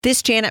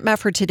This Janet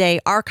Mefford Today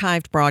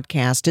archived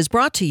broadcast is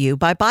brought to you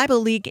by Bible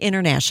League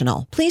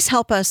International. Please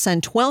help us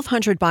send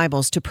 1,200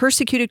 Bibles to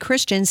persecuted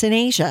Christians in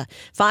Asia.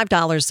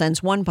 $5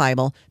 sends one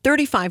Bible,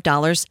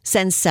 $35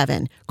 sends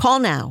 7. Call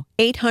now,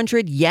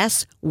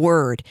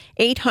 800-YES-WORD,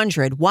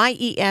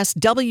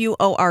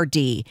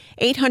 800-YES-WORD,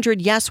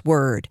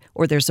 800-YES-WORD,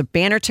 or there's a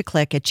banner to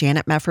click at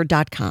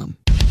janetmefford.com.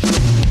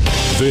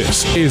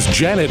 This is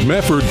Janet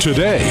Mefford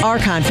Today. Our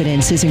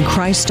confidence is in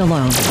Christ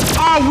alone.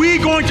 Are we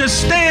going to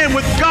stand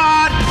with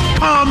God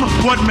come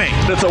what may?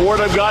 If the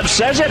Word of God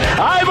says it,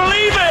 I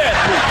believe it.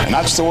 And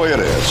that's the way it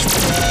is.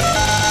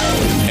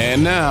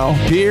 And now,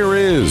 here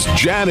is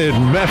Janet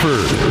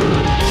Mefford.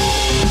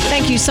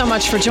 Thank you so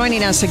much for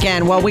joining us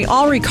again. Well, we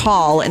all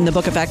recall in the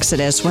book of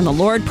Exodus when the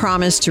Lord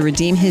promised to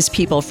redeem his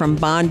people from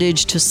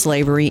bondage to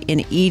slavery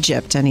in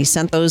Egypt. And he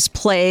sent those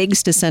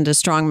plagues to send a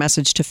strong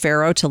message to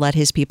Pharaoh to let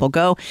his people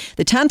go.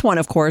 The 10th one,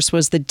 of course,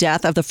 was the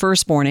death of the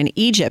firstborn in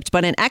Egypt.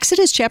 But in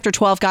Exodus chapter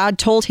 12, God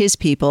told his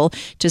people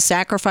to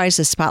sacrifice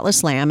a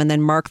spotless lamb and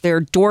then mark their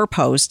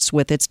doorposts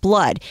with its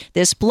blood.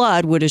 This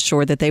blood would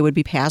assure that they would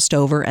be passed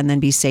over and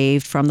then be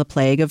saved from the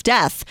plague of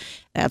death.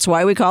 That's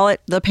why we call it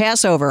the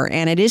Passover.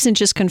 And it isn't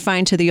just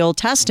confined to the Old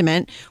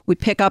Testament. We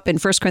pick up in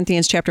 1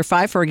 Corinthians chapter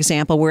 5, for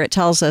example, where it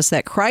tells us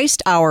that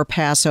Christ, our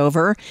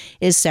Passover,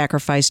 is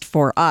sacrificed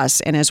for us.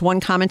 And as one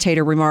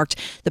commentator remarked,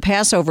 the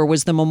Passover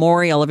was the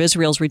memorial of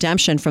Israel's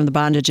redemption from the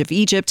bondage of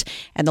Egypt,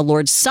 and the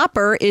Lord's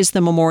Supper is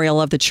the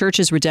memorial of the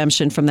church's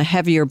redemption from the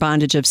heavier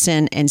bondage of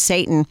sin and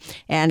Satan.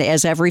 And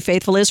as every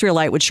faithful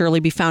Israelite would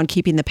surely be found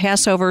keeping the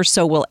Passover,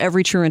 so will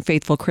every true and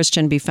faithful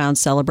Christian be found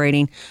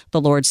celebrating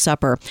the Lord's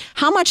Supper.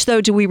 How much,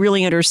 though, do we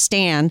really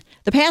understand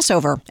the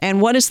Passover? And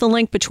what is the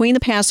link between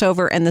the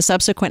Passover and the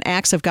subsequent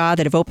acts of God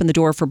that have opened the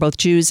door for both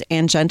Jews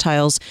and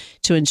Gentiles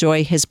to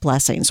enjoy his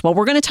blessings? Well,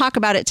 we're going to talk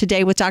about it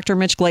today with Dr.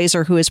 Mitch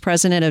Glaser, who is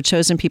president of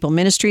Chosen People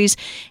Ministries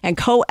and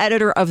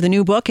co-editor of the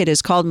new book. It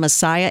is called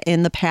Messiah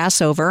in the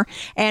Passover.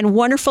 And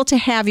wonderful to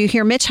have you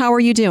here. Mitch, how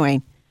are you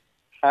doing?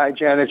 Hi,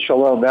 Janet.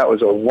 Shalom. That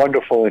was a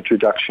wonderful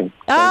introduction.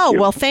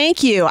 Well,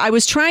 thank you. I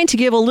was trying to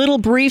give a little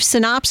brief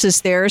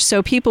synopsis there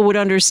so people would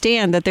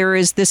understand that there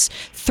is this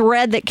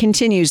thread that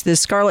continues,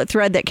 this scarlet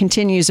thread that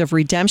continues of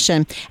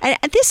redemption. And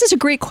this is a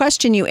great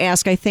question you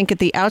ask, I think, at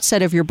the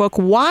outset of your book.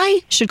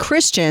 Why should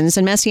Christians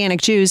and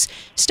Messianic Jews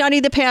study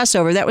the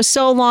Passover? That was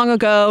so long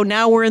ago.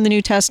 Now we're in the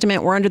New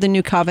Testament. We're under the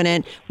New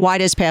Covenant. Why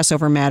does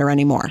Passover matter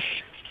anymore?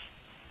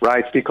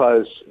 Right,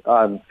 because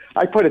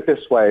I put it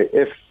this way.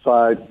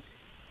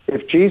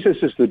 If Jesus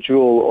is the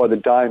jewel or the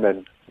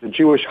diamond, the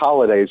Jewish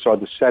holidays are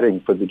the setting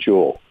for the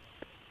jewel.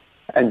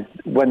 And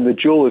when the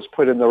jewel is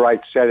put in the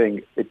right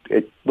setting,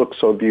 it looks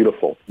so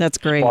beautiful. That's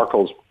great.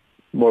 Sparkles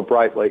more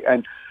brightly.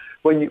 And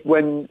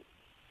when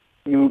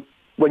you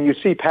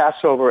see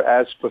Passover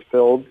as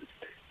fulfilled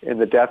in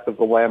the death of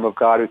the Lamb of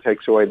God who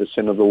takes away the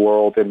sin of the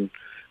world, and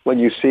when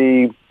you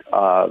see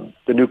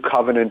the new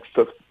covenant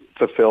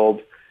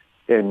fulfilled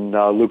in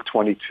Luke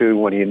 22,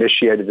 when he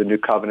initiated the new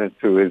covenant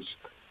through his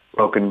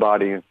broken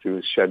body and through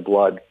his shed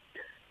blood,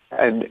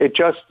 and it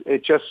just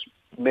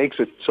makes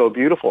it so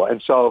beautiful.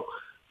 And so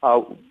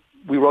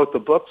we wrote the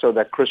book so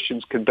that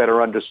Christians can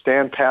better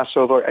understand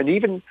Passover and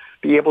even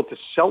be able to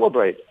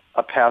celebrate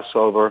a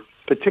Passover,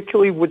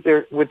 particularly with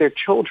their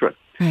children,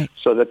 right,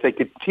 so that they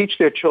could teach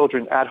their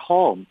children at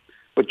home.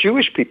 But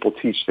Jewish people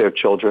teach their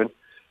children.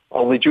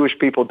 Only Jewish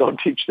people don't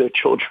teach their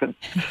children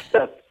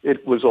that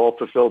it was all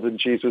fulfilled in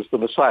Jesus the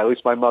Messiah. At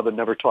least my mother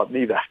never taught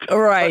me that.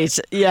 Right,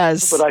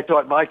 yes. But I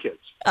taught my kids.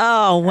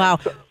 Oh, wow.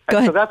 Go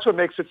ahead. So that's what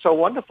makes it so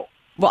wonderful.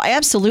 Well,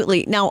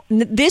 absolutely. Now,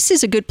 this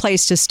is a good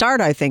place to start,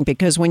 I think,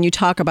 because when you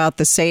talk about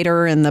the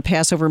Seder and the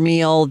Passover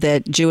meal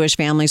that Jewish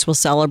families will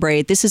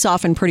celebrate, this is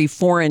often pretty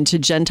foreign to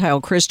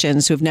Gentile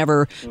Christians who've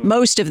never,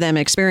 most of them,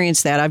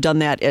 experienced that. I've done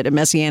that at a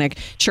Messianic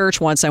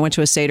church once. I went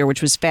to a Seder,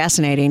 which was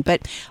fascinating.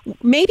 But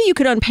maybe you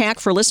could unpack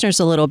for listeners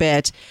a little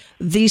bit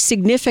the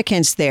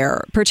significance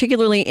there,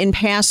 particularly in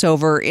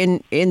Passover,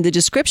 in the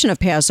description of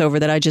Passover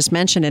that I just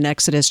mentioned in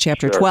Exodus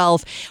chapter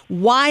 12,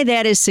 why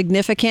that is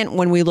significant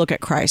when we look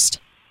at Christ.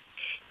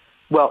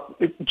 Well,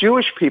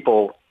 Jewish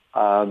people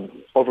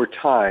over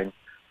time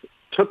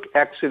took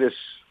Exodus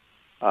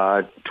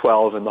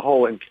 12 and the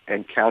whole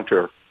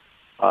encounter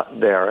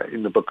there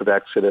in the book of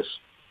Exodus,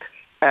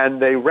 and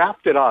they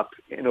wrapped it up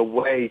in a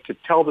way to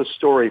tell the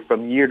story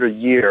from year to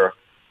year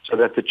so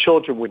that the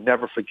children would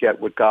never forget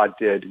what God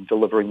did in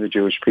delivering the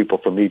Jewish people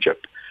from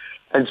Egypt.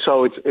 And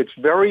so it's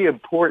very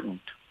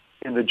important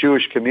in the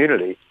Jewish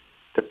community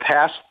to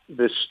pass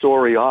this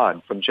story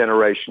on from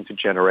generation to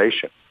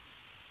generation.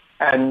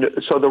 And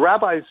so the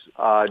rabbis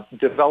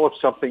developed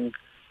something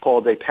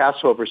called a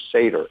Passover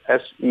Seder,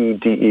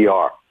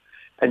 S-E-D-E-R.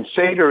 And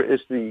Seder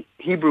is the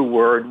Hebrew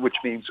word which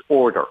means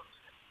order.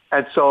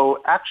 And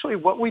so actually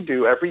what we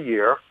do every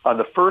year on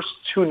the first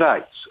 2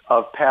 nights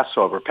of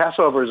Passover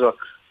is a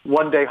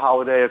one-day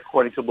holiday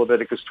according to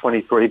Leviticus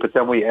 23, but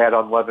then we add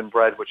unleavened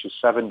bread, which is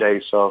 7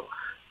 days. So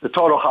the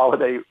total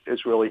holiday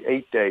is really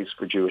 8 days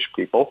for Jewish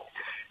people.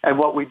 And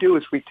what we do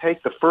is we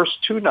take the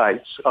first 2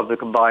 nights of the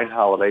combined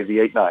holiday, the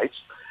 8 nights,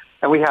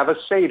 And we have a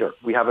Seder.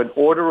 We have an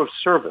order of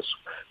service,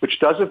 which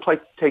doesn't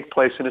take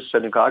place in a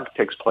synagogue, it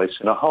takes place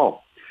in a home.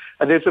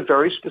 And there's a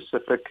very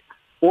specific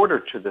order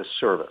to this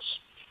service.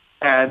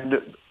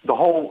 And the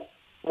whole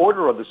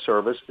order of the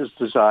service is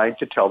designed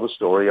to tell the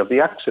story of the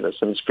Exodus,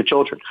 and it's for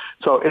children.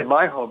 So in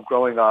my home,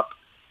 growing up,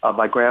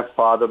 my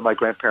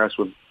grandparents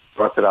were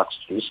Orthodox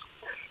Jews,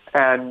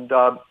 and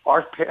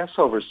our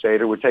Passover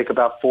Seder would take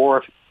about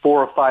 4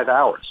 or 5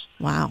 hours.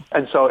 Wow.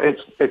 And so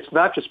it's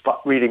not just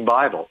reading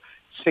Bible,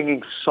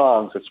 singing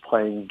songs, it's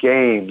playing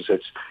games,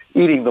 it's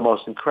eating the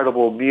most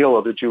incredible meal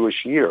of the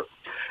Jewish year,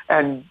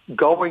 and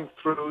going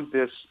through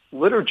this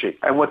liturgy.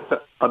 And what's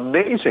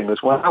amazing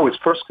is when I was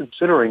first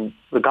considering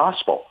the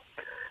gospel,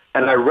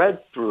 and I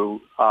read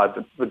through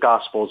the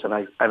Gospels, and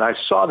I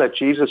saw that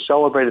Jesus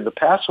celebrated the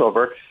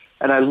Passover,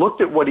 and I looked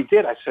at what he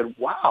did. I said,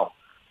 wow,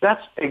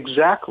 that's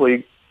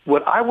exactly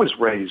what I was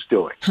raised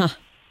doing. Huh.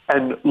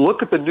 And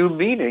look at the new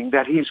meaning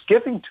that he's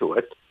giving to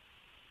it.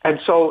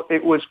 And so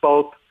it was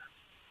both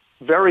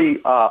very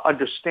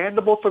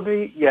understandable for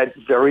me, yet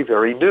very,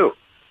 very new.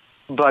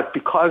 But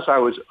because I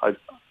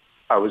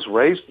was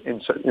raised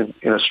in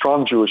a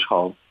strong Jewish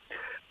home,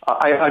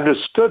 I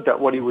understood that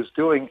what he was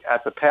doing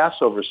at the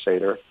Passover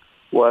Seder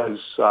was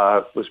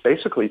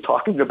basically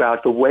talking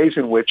about the ways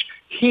in which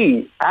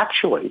he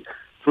actually,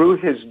 through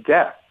his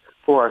death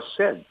for our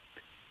sin,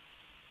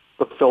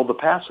 fulfilled the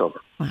Passover.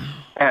 Wow.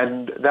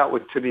 And that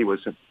to me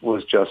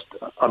was just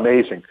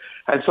amazing.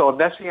 And so a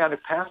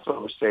Messianic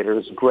Passover Seder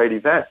is a great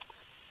event.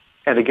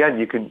 And again,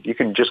 you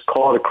can just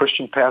call it a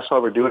Christian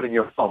Passover, do it in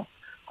your home.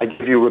 I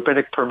give you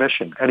rabbinic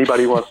permission.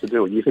 Anybody who wants to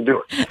do it, you can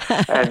do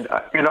it. And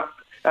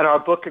and our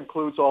book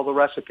includes all the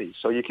recipes,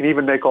 so you can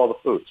even make all the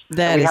foods.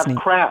 That and we is have neat.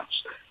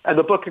 crafts, and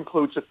the book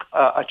includes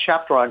a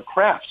chapter on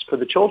crafts for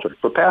the children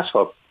for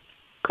Passover,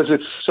 because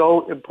it's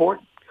so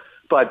important.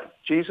 But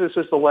Jesus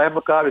is the Lamb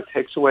of God who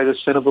takes away the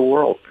sin of the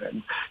world.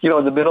 And,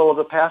 in the middle of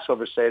the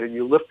Passover Seder,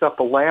 you lift up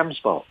a lamb's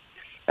bone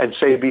and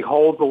say,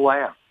 behold the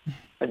Lamb,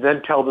 and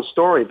then tell the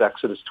story of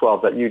Exodus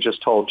 12 that you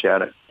just told,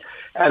 Janet.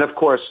 And, of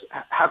course,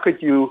 how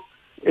could you,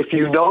 if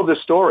you know the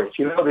story, if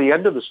you know the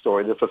end of the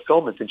story, the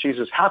fulfillment in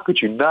Jesus, how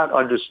could you not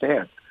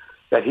understand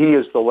that he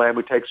is the Lamb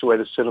who takes away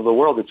the sin of the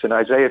world? It's in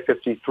Isaiah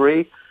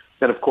 53.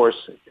 Then, of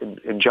course,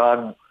 in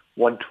John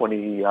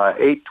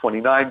 1:28,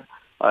 29,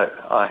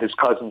 his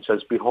cousin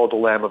says, behold the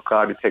Lamb of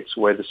God who takes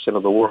away the sin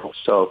of the world.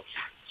 So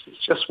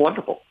it's just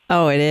wonderful.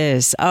 Oh, it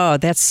is. Oh,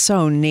 that's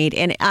so neat.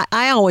 And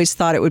I always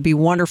thought it would be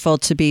wonderful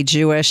to be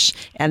Jewish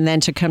and then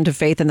to come to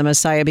faith in the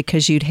Messiah,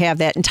 because you'd have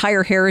that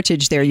entire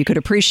heritage there. You could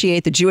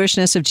appreciate the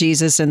Jewishness of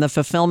Jesus and the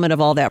fulfillment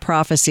of all that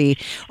prophecy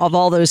of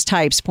all those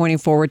types pointing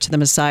forward to the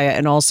Messiah,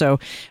 and also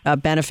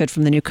benefit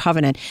from the new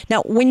covenant.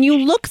 Now, when you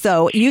look,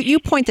 though, you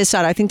point this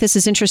out. I think this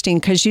is interesting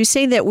because you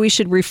say that we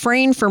should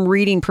refrain from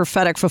reading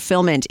prophetic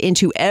fulfillment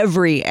into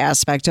every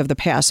aspect of the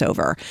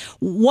Passover.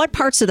 What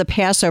parts of the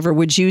Passover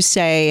would you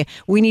say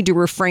we need to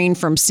refrain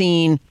from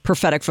seeing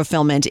prophetic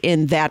fulfillment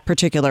in that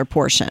particular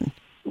portion?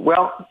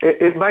 Well,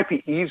 it might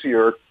be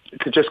easier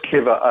to just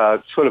give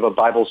a sort of a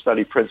Bible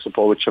study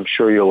principle, which I'm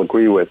sure you'll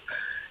agree with.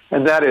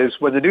 And that is,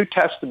 when the New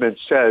Testament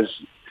says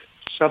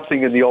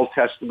something in the Old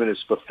Testament is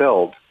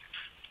fulfilled,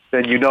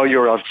 then you know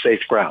you're on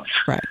safe ground.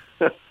 Right.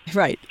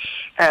 Right.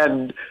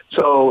 And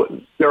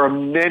so there are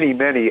many,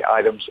 many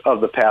items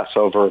of the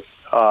Passover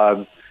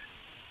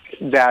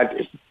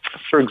that,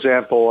 for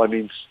example,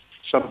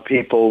 some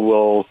people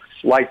will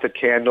light the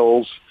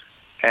candles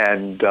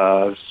and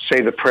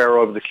say the prayer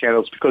over the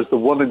candles, because the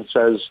woman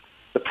says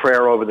the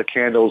prayer over the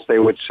candles. They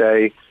would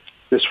say,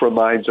 this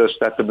reminds us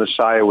that the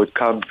Messiah would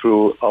come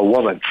through a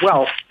woman.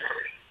 Well,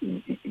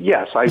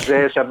 yes,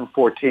 Isaiah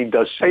 7:14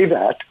 does say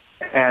that,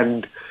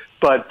 and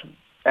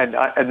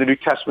the New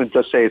Testament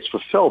does say it's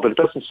fulfilled, but it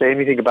doesn't say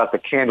anything about the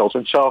candles.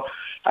 And so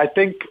I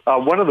think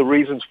one of the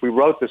reasons we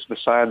wrote this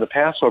Messiah in the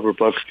Passover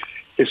book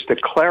is to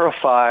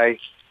clarify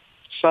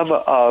some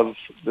of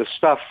the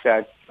stuff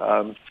that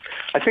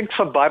I think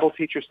some Bible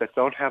teachers that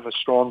don't have a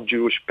strong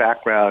Jewish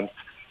background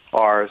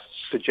are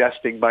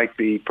suggesting might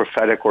be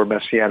prophetic or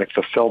messianic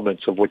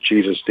fulfillments of what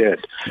Jesus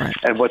did, right,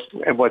 and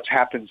what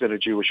happens in a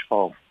Jewish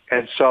home.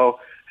 And so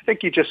I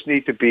think you just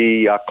need to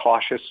be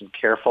cautious and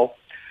careful.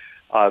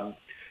 But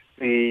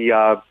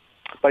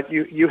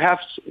you have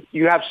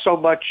so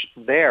much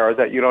there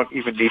that you don't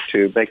even need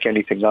to make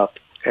anything up.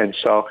 And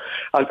so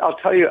I'll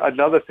tell you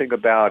another thing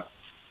about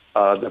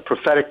the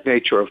prophetic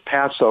nature of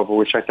Passover,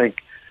 which I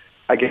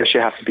guess you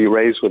have to be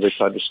raised with it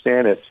to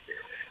understand it.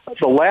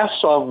 The last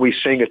song we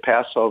sing at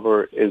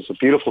Passover is a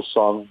beautiful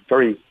song.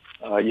 Very,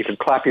 you can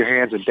clap your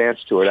hands and dance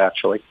to it,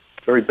 actually.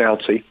 Very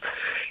bouncy.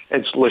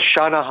 It's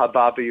L'Shana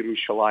Haba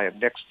B'Yerushalayim.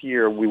 Next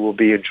year we will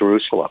be in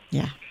Jerusalem.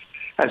 Yeah.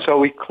 And so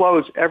we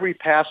close every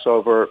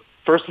Passover.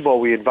 First of all,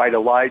 we invite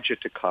Elijah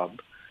to come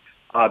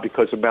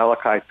because of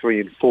Malachi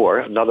 3 and 4,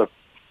 another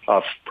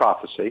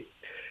prophecy.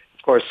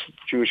 Of course,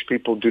 Jewish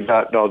people do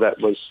not know that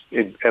was,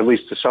 at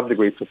least to some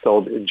degree,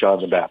 fulfilled in John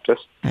the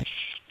Baptist. Right.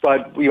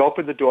 But we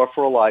open the door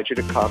for Elijah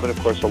to come, and of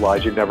course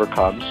Elijah never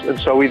comes. And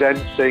so we then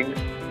sing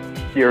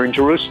year in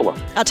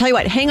Jerusalem. I'll tell you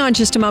what, hang on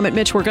just a moment,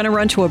 Mitch. We're going to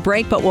run to a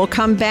break, but we'll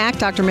come back.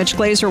 Dr. Mitch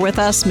Glaser with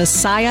us.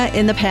 Messiah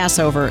in the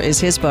Passover is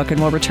his book,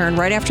 and we'll return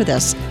right after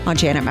this on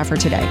Janet Mefford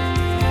Today.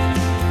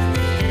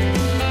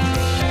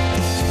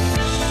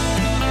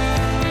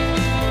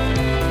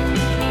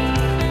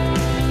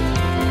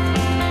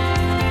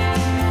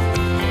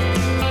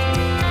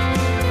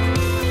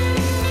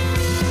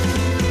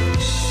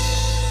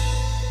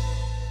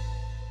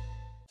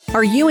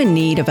 Are you in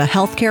need of a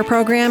healthcare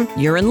program?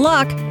 You're in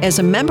luck. As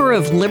a member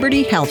of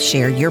Liberty Health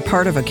Share, you're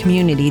part of a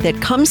community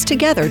that comes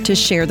together to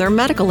share their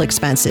medical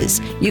expenses.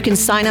 You can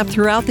sign up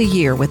throughout the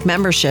year with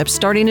membership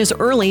starting as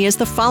early as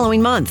the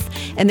following month,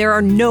 and there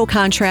are no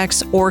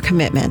contracts or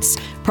commitments.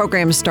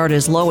 Programs start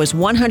as low as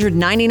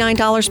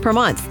 $199 per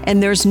month,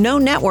 and there's no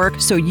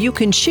network, so you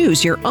can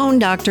choose your own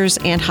doctors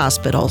and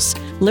hospitals.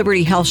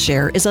 Liberty Health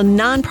Share is a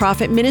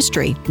nonprofit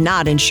ministry,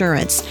 not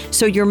insurance,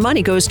 so your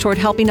money goes toward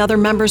helping other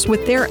members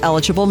with their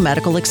eligible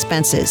medical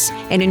expenses.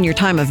 And in your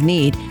time of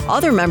need,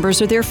 other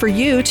members are there for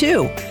you,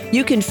 too.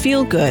 You can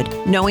feel good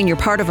knowing you're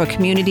part of a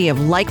community of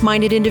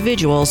like-minded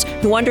individuals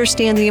who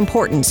understand the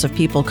importance of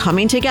people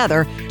coming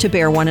together to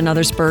bear one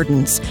another's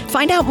burdens.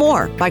 Find out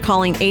more by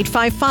calling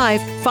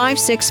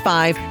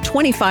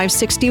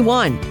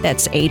 855-565-2561.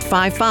 That's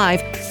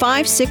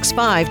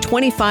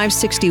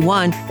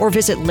 855-565-2561, or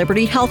visit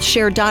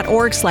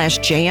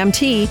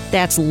libertyhealthshare.org/JMT.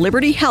 That's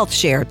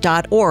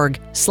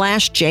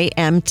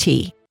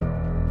libertyhealthshare.org/JMT.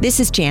 This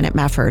is Janet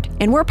Mefford,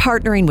 and we're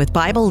partnering with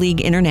Bible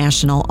League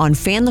International on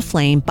Fan the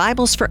Flame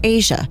Bibles for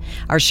Asia.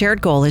 Our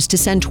shared goal is to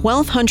send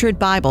 1,200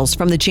 Bibles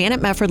from the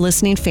Janet Mefford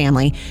listening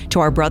family to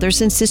our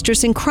brothers and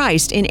sisters in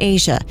Christ in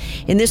Asia.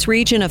 In this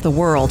region of the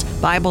world,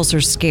 Bibles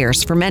are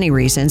scarce for many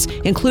reasons,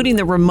 including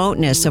the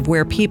remoteness of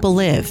where people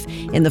live.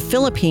 In the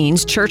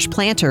Philippines, church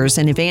planters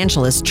and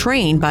evangelists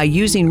trained by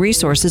using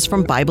resources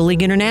from Bible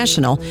League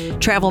International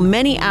travel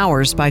many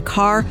hours by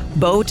car,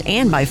 boat,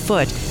 and by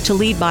foot to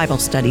lead Bible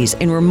studies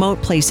in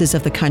remote places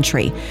of the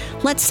country.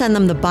 Let's send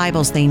them the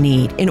Bibles they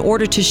need in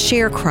order to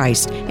share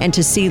Christ and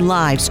to see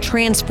lives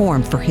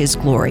transformed for His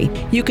glory.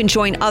 You can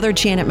join other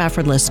Janet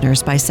Mefford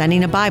listeners by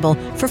sending a Bible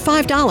for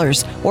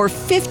 $5 or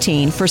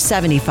 $15 for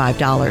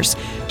 $75.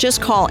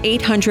 Just call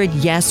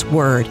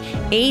 800-YES-WORD,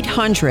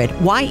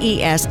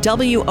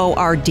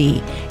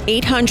 800-YESWORD,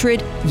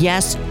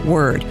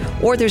 800-YES-WORD.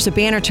 Or there's a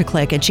banner to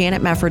click at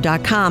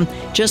janetmefford.com.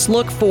 Just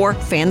look for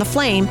Fan the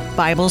Flame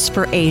Bibles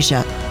for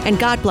Asia. And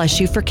God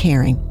bless you for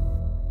caring.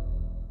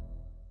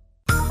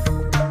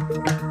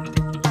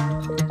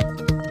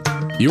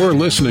 You're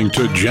listening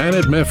to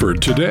Janet Mefford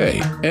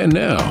Today. And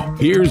now,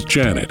 here's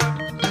Janet.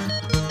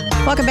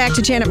 Welcome back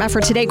to Janet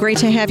Mefford Today. Great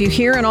to have you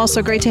here, and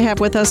also great to have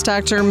with us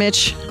Dr.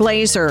 Mitch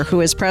Glaser, who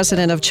is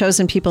president of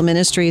Chosen People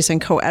Ministries and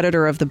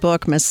co-editor of the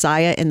book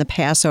Messiah in the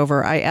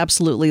Passover. I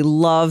absolutely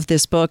love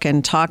this book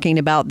and talking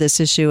about this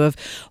issue of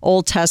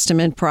Old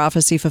Testament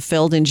prophecy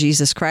fulfilled in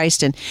Jesus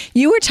Christ. And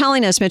you were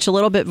telling us, Mitch, a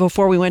little bit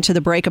before we went to the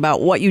break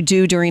about what you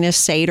do during a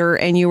Seder,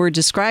 and you were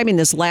describing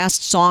this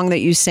last song that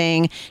you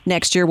sang,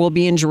 Next Year We'll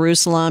Be in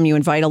Jerusalem. You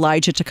invite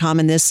Elijah to come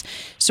and this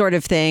sort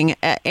of thing,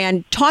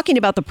 and talking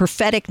about the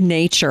prophetic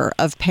nature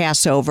of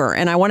Passover.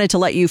 And I wanted to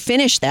let you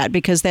finish that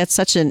because that's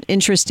such an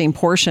interesting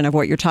portion of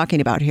what you're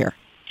talking about here.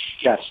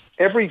 Yes.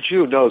 Every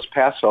Jew knows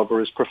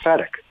Passover is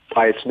prophetic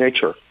by its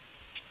nature,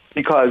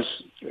 because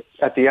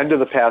at the end of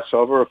the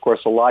Passover, of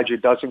course, Elijah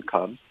doesn't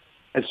come.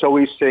 And so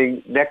we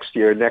sing next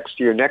year, next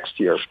year, next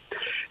year.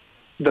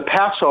 The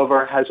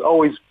Passover has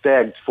always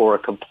begged for a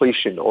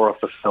completion or a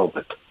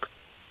fulfillment.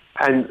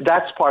 And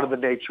that's part of the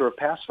nature of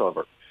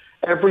Passover.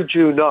 Every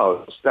Jew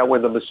knows that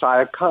when the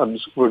Messiah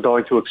comes, we're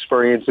going to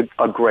experience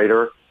a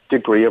greater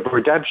degree of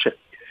redemption.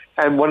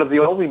 And one of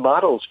the only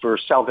models for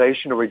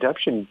salvation or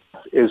redemption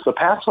is the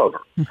Passover,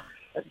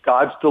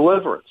 God's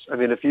deliverance. I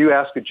mean, if you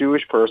ask a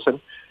Jewish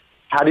person,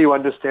 how do you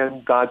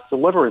understand God's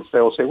deliverance? They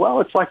will say, well,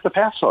 it's like the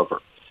Passover.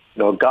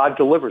 You know, God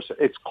delivers.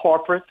 It's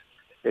corporate.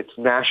 It's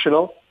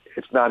national.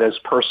 It's not as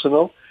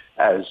personal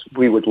as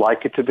we would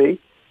like it to be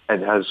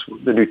and as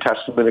the New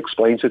Testament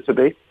explains it to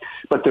be.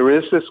 But there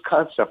is this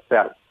concept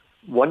that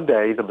one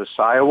day the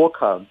Messiah will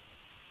come,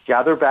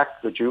 gather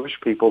back the Jewish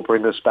people,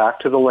 bring us back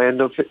to the land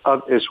of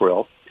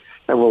Israel,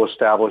 and will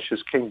establish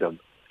His kingdom.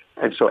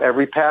 And so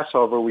every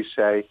Passover we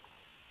say,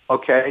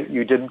 okay,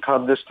 you didn't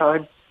come this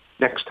time,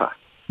 next time,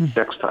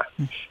 next time.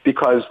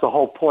 Because the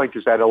whole point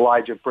is that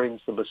Elijah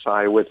brings the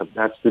Messiah with him.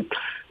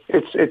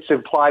 It's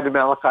implied in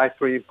Malachi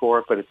 3 and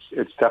 4, but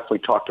it's definitely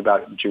talked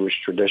about in Jewish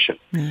tradition.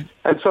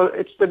 And so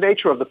it's the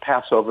nature of the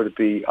Passover to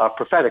be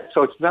prophetic.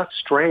 So it's not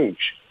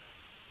strange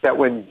that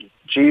when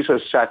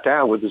Jesus sat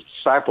down with His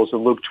disciples in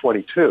Luke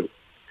 22,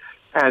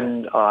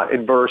 and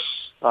in verse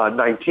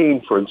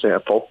 19, for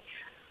example,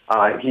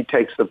 He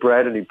takes the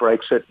bread and He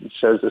breaks it and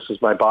says, this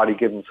is my body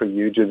given for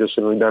you. Do this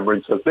in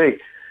remembrance of me.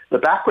 The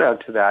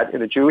background to that,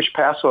 in a Jewish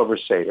Passover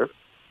Seder,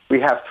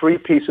 we have 3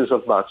 pieces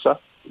of matzah.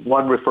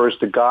 One refers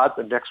to God,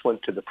 the next one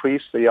to the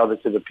priest, the other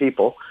to the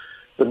people.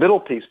 The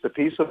middle piece, the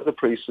piece of the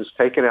priest, is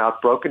taken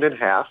out, broken in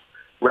half,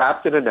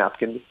 wrapped in a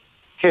napkin,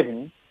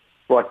 hidden,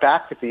 brought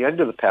back at the end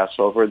of the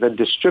Passover, then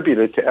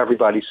distributed to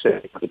everybody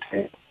sitting at the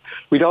table.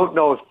 We don't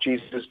know if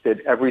Jesus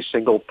did every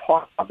single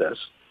part of this,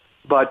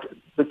 but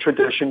the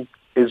tradition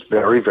is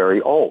very,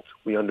 very old.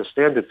 We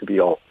understand it to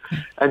be old.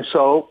 And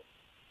so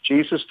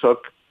Jesus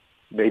took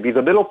maybe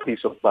the middle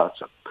piece of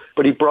matzah,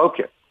 but he broke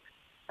it,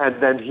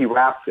 and then he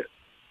wrapped it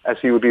as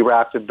he would be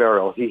wrapped in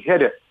burial. He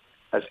hid it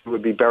as he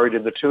would be buried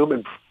in the tomb,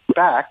 and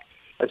back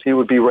as he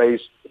would be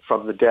raised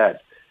from the dead.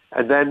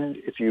 And then,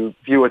 if you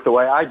view it the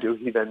way I do,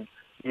 he then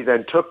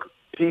took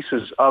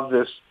pieces of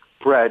this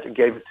bread and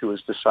gave it to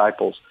his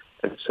disciples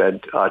and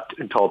said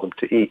and told them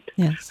to eat.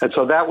 Yes. And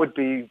so that would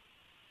be,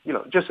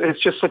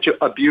 it's just such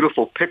a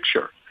beautiful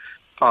picture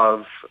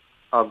of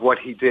what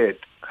he did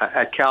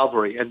at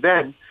Calvary. And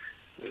then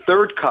the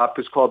third cup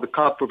is called the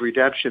cup of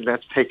redemption.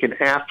 That's taken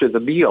after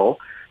the meal.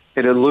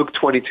 And in Luke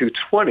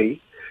 22:20,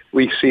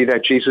 we see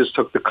that Jesus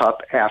took the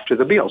cup after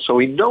the meal. So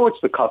we know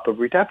it's the cup of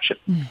redemption.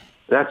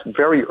 That's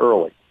very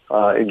early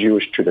in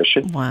Jewish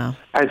tradition. Wow.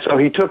 And so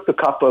he took the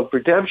cup of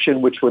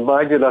redemption, which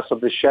reminded us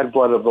of the shed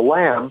blood of the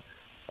Lamb.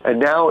 And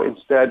now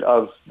instead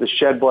of the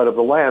shed blood of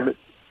the Lamb,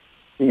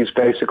 he's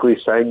basically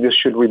saying this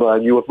should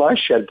remind you of my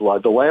shed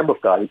blood, the Lamb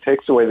of God. He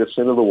takes away the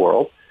sin of the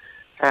world.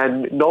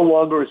 And no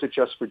longer is it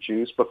just for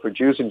Jews, but for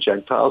Jews and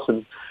Gentiles.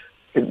 And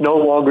it no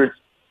longer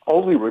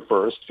only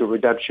refers to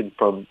redemption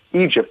from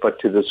Egypt, but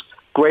to this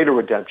greater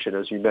redemption,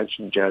 as you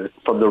mentioned, Janet,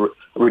 from the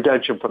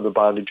redemption from the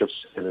bondage of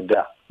sin and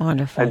death.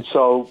 Wonderful. And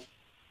so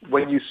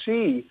when you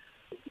see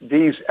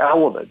these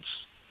elements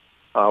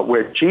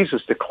where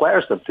Jesus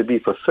declares them to be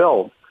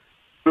fulfilled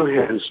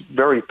through his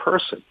very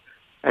person,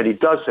 and he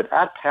does it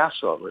at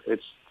Passover,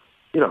 it's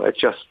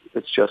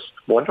just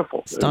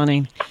wonderful.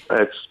 Stunning.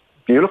 It's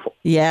beautiful.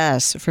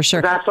 Yes, for sure.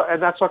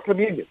 And that's our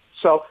communion.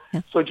 So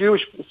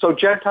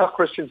Gentile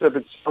Christians have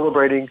been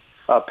celebrating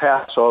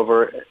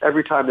Passover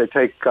every time they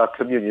take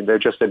communion. They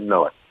just didn't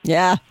know it.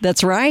 Yeah,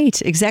 that's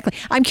right. Exactly.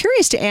 I'm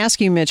curious to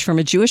ask you, Mitch, from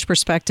a Jewish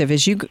perspective,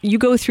 as you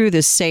go through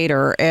this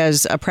Seder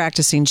as a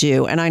practicing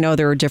Jew, and I know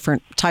there are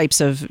different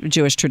types of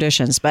Jewish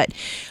traditions, but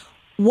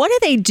what do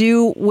they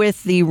do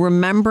with the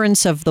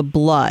remembrance of the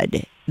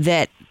blood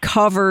that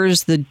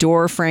covers the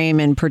door frame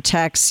and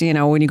protects,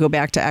 when you go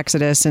back to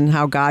Exodus and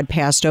how God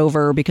passed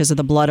over because of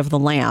the blood of the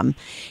Lamb?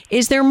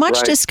 Is there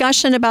much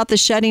discussion about the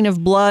shedding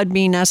of blood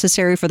being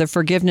necessary for the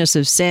forgiveness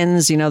of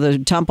sins?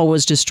 The temple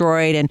was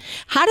destroyed. And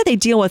how do they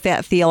deal with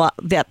that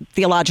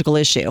theological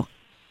issue?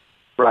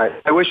 Right.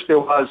 I wish there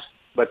was,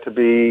 but to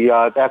be,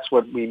 that's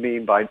what we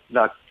mean by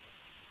not,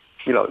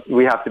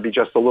 we have to be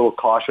just a little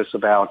cautious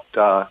about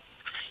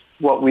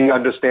what we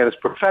understand as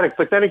prophetic.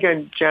 But then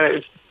again,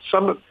 Janet,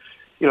 some of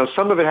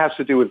it has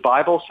to do with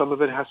Bible, some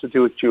of it has to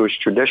do with Jewish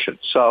tradition.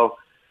 So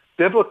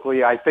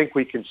biblically, I think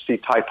we can see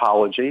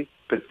typology,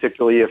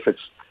 particularly if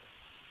it's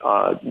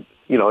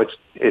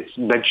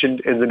mentioned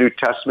in the New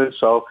Testament.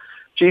 So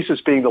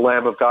Jesus being the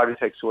Lamb of God who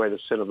takes away the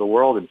sin of the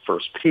world in 1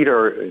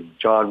 Peter, in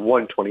John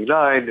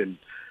 1:29, and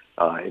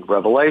in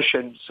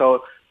Revelation.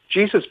 So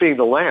Jesus being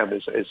the Lamb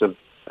is it's a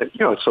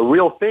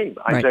real theme.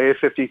 Right. Isaiah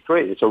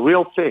 53, it's a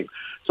real theme.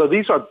 So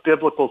these are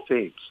biblical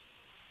themes.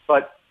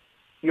 But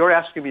you're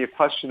asking me a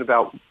question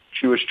about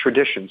Jewish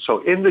tradition. So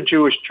in the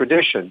Jewish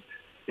tradition,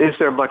 is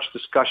there much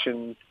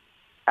discussion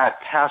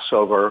at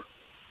Passover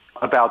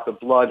about the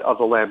blood of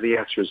the Lamb? The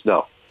answer is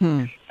no.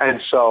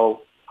 And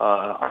so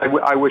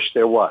I wish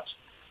there was.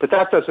 But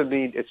that doesn't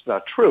mean it's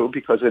not true,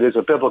 because it is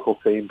a biblical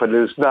theme, but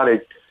it is not a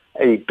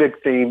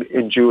big theme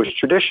in Jewish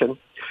tradition.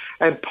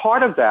 And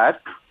part of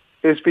that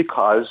is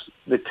because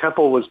the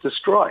temple was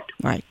destroyed.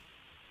 Right.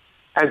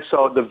 And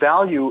so the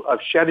value of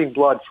shedding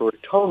blood for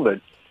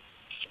atonement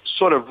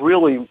sort of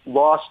really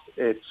lost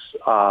its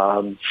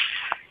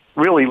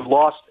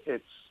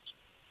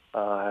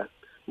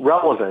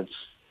relevance,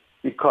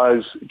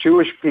 because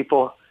Jewish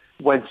people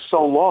went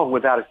so long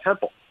without a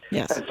temple.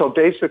 Yes. And so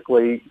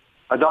basically,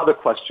 another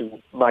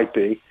question might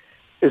be,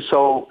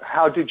 so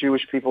how do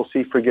Jewish people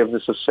see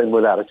forgiveness of sin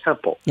without a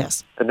temple?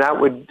 Yes. And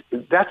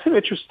that's an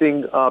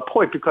interesting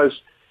point,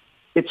 because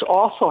it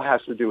also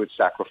has to do with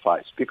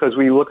sacrifice, because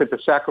we look at the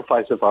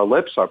sacrifice of our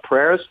lips, our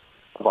prayers,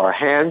 of our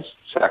hands,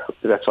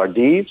 that's our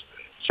deeds,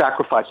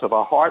 sacrifice of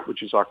our heart,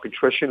 which is our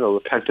contrition or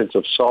repentance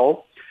of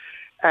soul.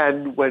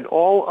 And when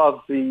all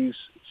of these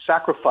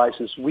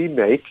sacrifices we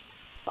make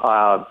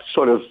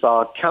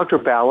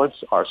counterbalance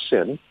our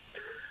sin,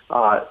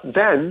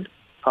 then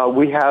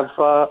we have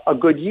a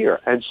good year.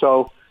 And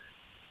so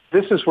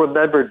this is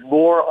remembered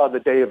more on the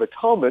Day of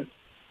Atonement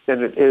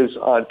than it is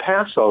on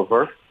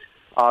Passover.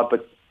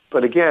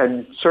 But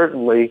again,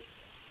 certainly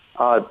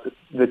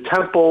the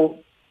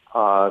temple,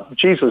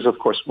 Jesus, of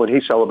course, when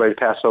he celebrated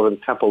Passover, the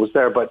temple was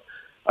there, but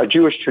a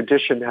Jewish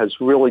tradition has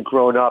really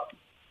grown up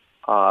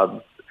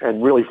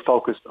and really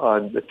focused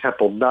on the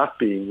temple not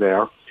being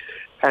there.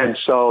 And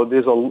so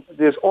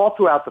there's all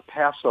throughout the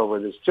Passover,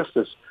 there's just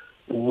this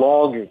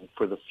longing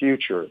for the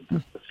future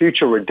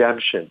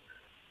redemption,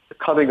 the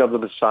coming of the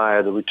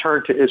Messiah, the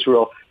return to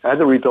Israel,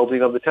 and the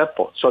rebuilding of the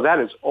temple. So that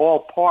is all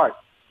part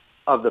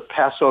of the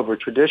Passover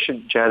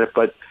tradition, Janet.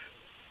 But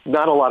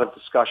not a lot of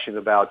discussion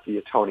about the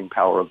atoning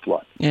power of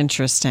blood.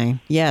 Interesting.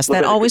 Yes,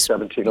 Leviticus that always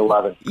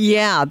 17:11.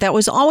 Yeah, that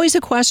was always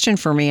a question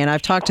for me, and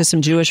I've talked to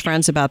some Jewish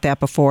friends about that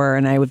before,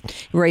 and I would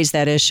raise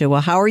that issue.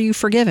 Well, how are you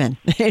forgiven?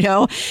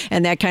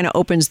 And that kind of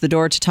opens the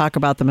door to talk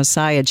about the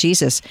Messiah,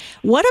 Jesus.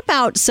 What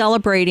about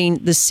celebrating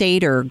the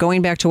Seder?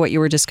 Going back to what you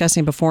were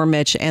discussing before,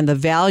 Mitch, and the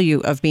value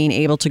of being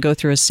able to go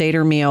through a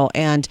Seder meal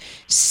and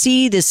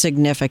see the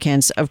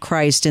significance of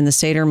Christ in the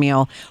Seder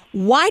meal.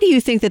 Why do you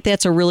think that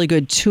that's a really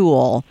good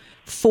tool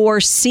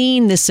for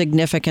seeing the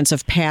significance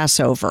of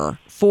Passover,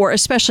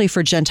 especially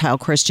for Gentile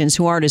Christians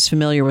who aren't as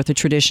familiar with the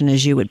tradition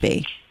as you would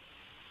be?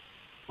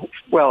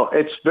 Well,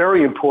 it's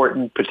very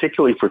important,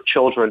 particularly for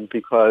children,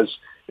 because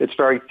it's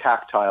very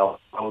tactile.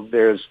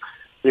 There's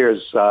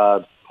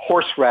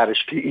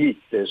horseradish to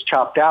eat. There's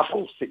chopped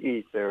apples to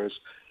eat. There's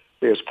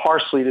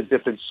parsley to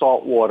dip in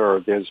salt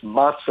water. There's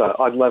matzah,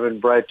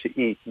 unleavened bread to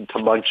eat and to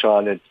munch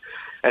on it.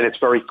 And it's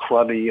very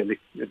crummy, and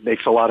it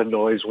makes a lot of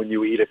noise when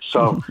you eat it.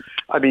 So,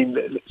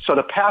 so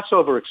the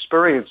Passover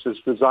experience is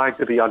designed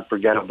to be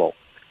unforgettable.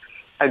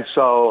 And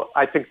so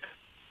I think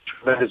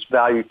tremendous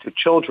value to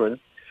children.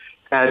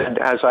 And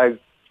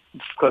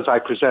because I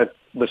present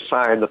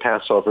Messiah and the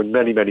Passover in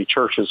many, many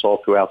churches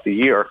all throughout the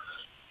year,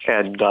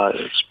 and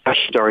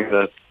especially during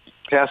the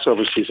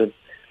Passover season,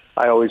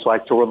 I always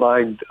like to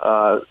remind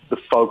the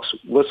folks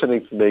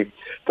listening to me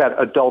that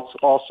adults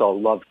also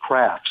love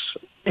crafts.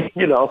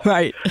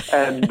 Right.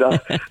 And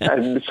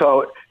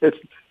so it's,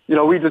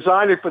 we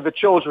designed it for the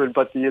children,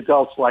 but the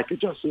adults like it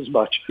just as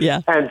much. Yeah.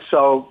 And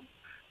so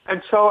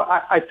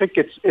I think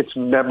it's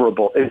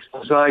memorable. It's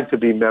designed to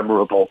be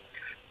memorable.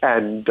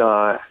 And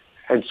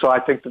so I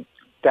think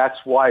that's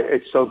why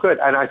it's so good.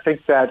 And I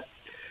think that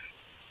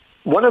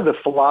one of the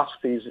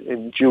philosophies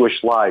in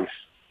Jewish life,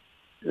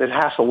 it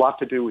has a lot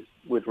to do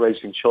with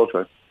raising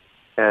children.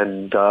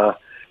 And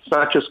it's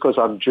not just because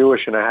I'm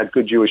Jewish and I had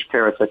good Jewish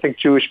parents. I think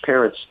Jewish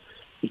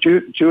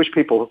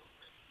people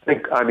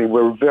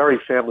we're very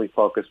family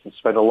focused and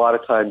spend a lot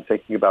of time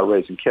thinking about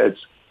raising kids.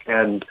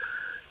 And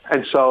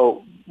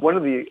so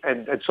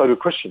and so do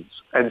Christians.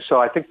 And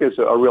so I think there's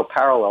a real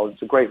parallel.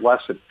 It's a great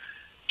lesson.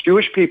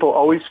 Jewish people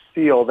always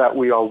feel that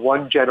we are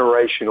one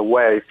generation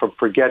away from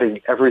forgetting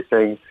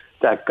everything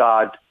that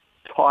God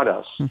taught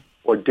us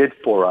or did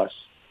for us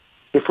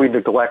if we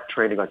neglect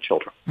training our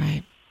children.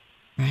 Right.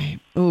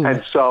 Ooh.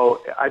 And so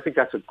I think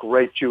that's a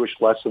great Jewish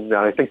lesson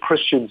that I think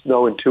Christians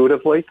know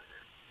intuitively,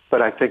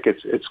 but I think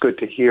it's good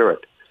to hear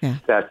it,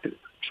 that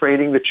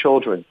training the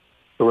children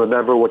to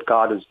remember what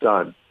God has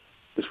done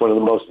is one of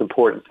the most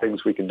important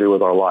things we can do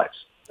with our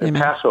lives. And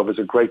Amen. Passover is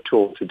a great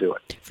tool to do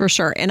it. For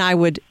sure. And I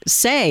would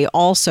say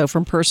also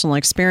from personal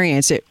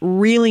experience, it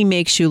really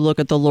makes you look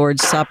at the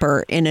Lord's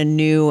Supper in a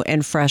new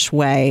and fresh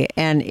way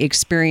and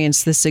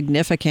experience the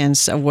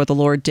significance of what the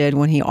Lord did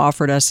when he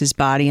offered us his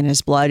body and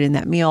his blood in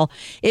that meal.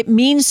 It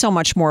means so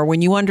much more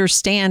when you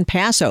understand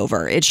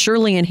Passover. It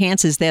surely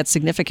enhances that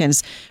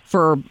significance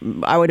for,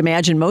 I would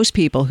imagine, most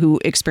people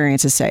who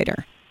experience a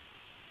Seder.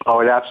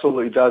 Oh, it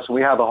absolutely does.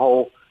 We have a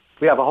whole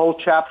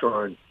chapter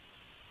on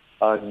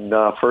 1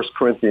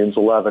 Corinthians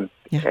 11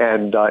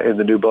 and in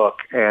the new book.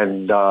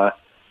 And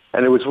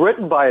it was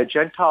written by a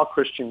Gentile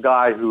Christian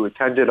guy who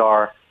attended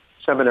our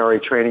seminary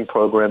training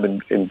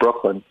program in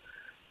Brooklyn,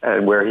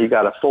 and where he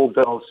got a full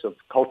dose of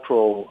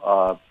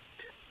cultural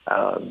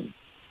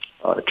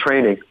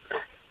training.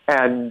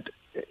 And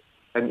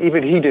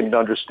even he didn't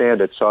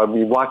understand it. So,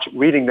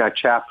 reading that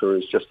chapter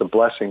is just a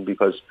blessing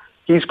because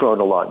he's grown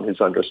a lot in his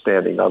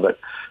understanding of it.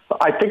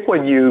 I think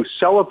when you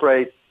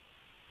celebrate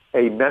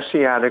a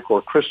Messianic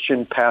or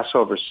Christian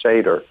Passover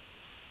Seder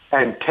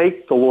and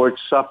take the Lord's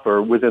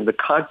Supper within the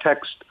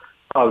context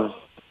of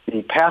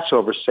the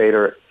Passover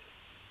Seder,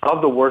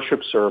 of the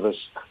worship service,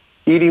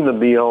 eating the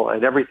meal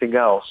and everything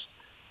else,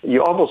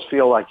 you almost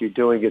feel like you're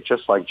doing it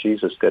just like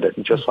Jesus did it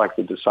and just like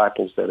the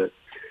disciples did it.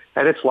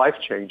 And it's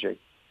life-changing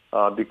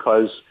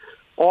because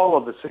all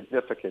of the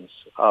significance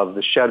of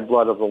the shed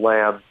blood of the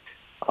Lamb,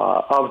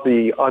 of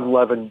the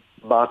unleavened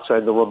matzah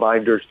and the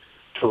reminder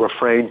to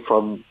refrain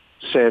from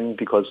sin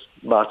because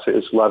matzah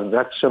is leavened.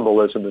 That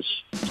symbolism is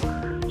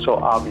so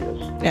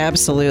obvious.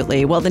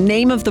 Absolutely. Well, the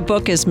name of the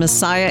book is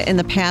Messiah in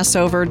the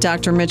Passover.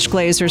 Dr. Mitch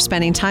Glaser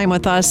spending time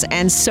with us,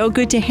 and so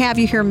good to have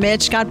you here,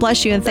 Mitch. God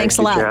bless you, and thanks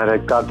a lot. Thank you,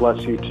 Janet. God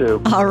bless you,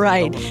 too. All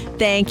right.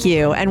 Thank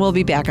you, and we'll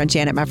be back on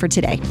Janet Mefford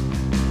Today.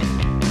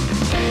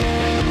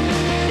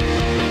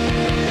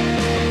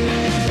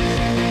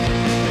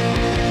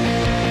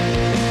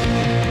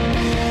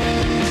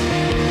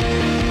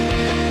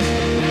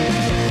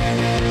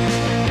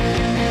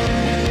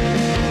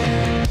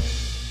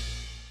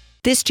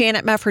 This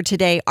Janet Mefford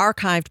Today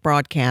archived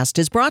broadcast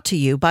is brought to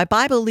you by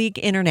Bible League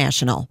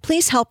International.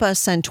 Please help us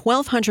send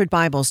 1,200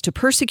 Bibles to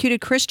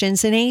persecuted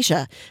Christians in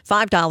Asia.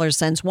 $5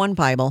 sends one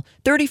Bible,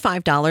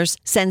 $35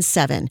 sends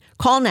 7.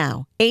 Call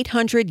now,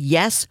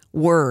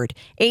 800-YES-WORD,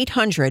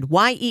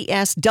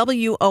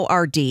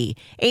 800-YESWORD,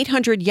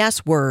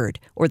 800-YES-WORD,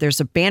 or there's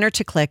a banner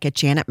to click at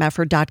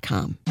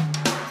janetmefford.com.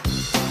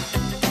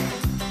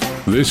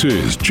 This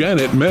is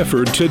Janet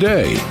Mefford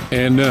Today.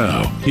 And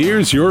now,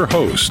 here's your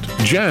host,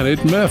 Janet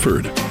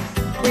Mefford.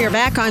 We are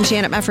back on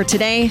Janet Mefford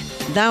Today.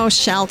 Thou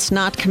shalt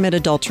not commit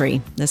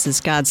adultery. This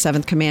is God's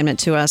seventh commandment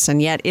to us, and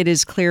yet it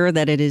is clear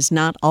that it is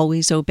not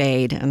always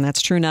obeyed. And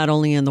that's true not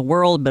only in the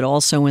world, but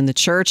also in the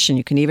church, and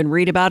you can even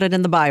read about it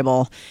in the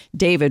Bible.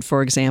 David,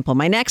 for example.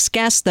 My next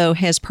guest, though,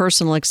 has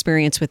personal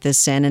experience with this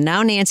sin, and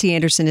now Nancy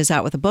Anderson is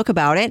out with a book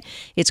about it.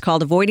 It's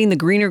called Avoiding the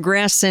Greener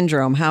Grass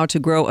Syndrome, How to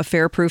Grow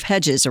Affair-Proof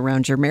Hedges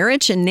Around Your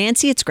Marriage. And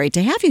Nancy, it's great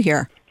to have you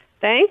here.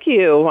 Thank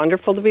you.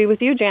 Wonderful to be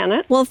with you,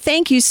 Janet. Well,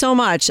 thank you so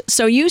much.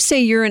 So you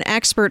say you're an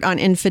expert on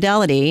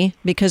infidelity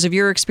because of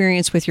your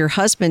experience with your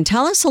husband.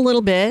 Tell us a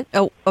little bit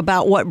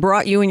about what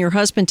brought you and your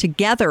husband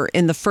together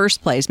in the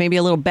first place, maybe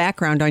a little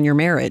background on your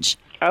marriage.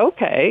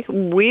 Okay.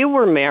 We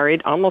were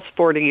married almost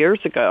 40 years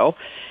ago,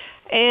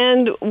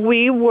 and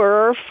we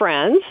were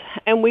friends,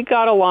 and we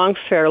got along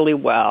fairly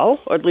well,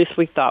 or at least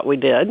we thought we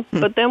did.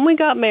 But then we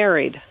got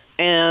married,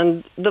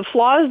 and the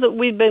flaws that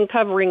we'd been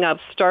covering up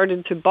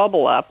started to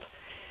bubble up.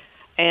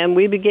 And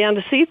we began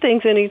to see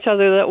things in each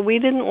other that we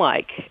didn't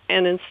like.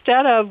 And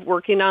instead of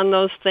working on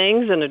those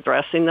things and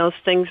addressing those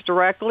things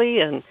directly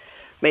and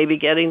maybe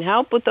getting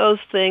help with those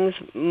things,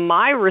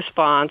 my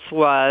response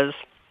was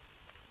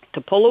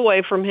to pull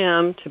away from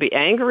him, to be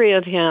angry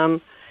at him.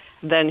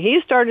 Then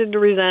he started to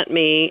resent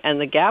me, and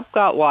the gap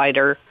got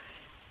wider.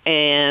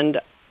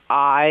 And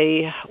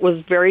I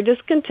was very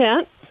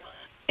discontent.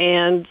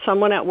 And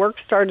someone at work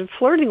started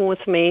flirting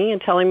with me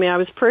and telling me I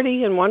was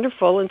pretty and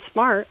wonderful and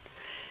smart.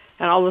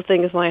 And all the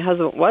things my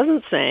husband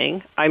wasn't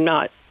saying. I'm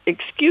not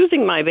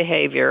excusing my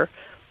behavior,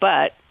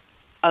 but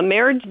a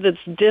marriage that's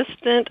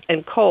distant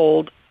and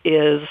cold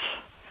is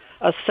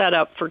a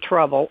setup for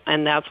trouble,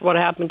 and that's what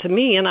happened to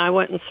me, and I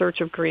went in search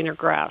of greener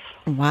grass.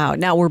 Wow.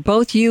 Now, were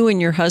both you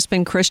and your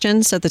husband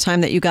Christians at the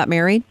time that you got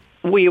married?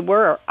 We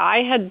were.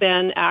 I had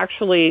been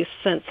actually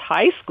since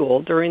high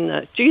school during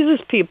the Jesus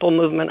People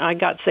movement. I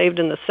got saved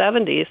in the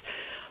 70s.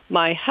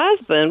 My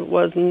husband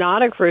was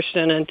not a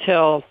Christian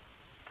until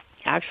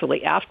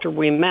actually after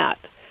we met.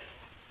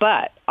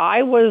 But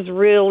I was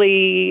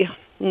really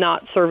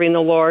not serving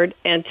the Lord.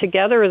 And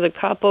together as a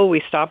couple,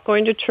 we stopped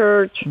going to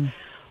church.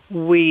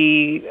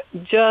 We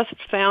just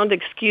found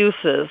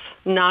excuses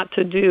not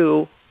to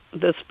do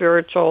the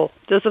spiritual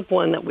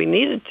discipline that we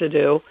needed to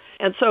do.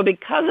 And so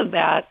because of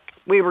that,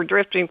 we were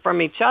drifting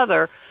from each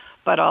other,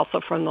 but also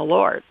from the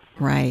Lord.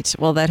 Right.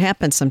 Well, that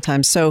happens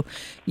sometimes. So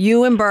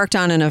you embarked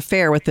on an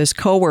affair with this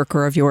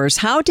coworker of yours.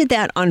 How did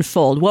that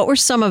unfold? What were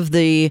some of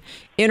the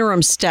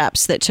interim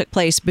steps that took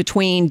place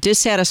between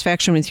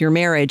dissatisfaction with your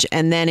marriage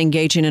and then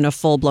engaging in a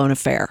full-blown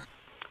affair?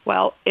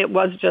 Well, it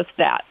was just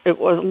that. It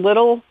was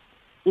little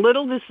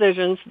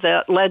decisions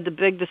that led to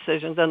big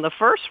decisions. And the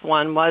first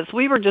one was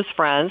we were just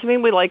friends. I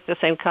mean, we liked the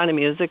same kind of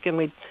music,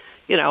 and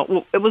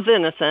it was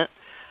innocent.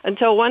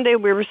 Until one day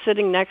we were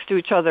sitting next to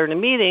each other in a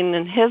meeting,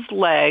 and his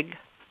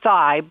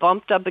thigh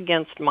bumped up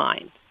against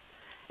mine.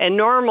 And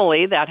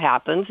normally that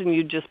happens and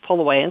you just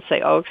pull away and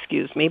say, oh,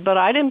 excuse me, but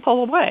I didn't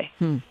pull away.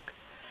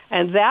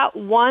 And that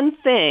one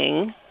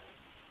thing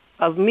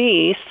of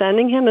me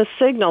sending him a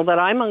signal that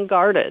I'm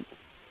unguarded,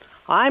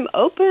 I'm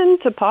open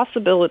to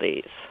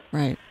possibilities.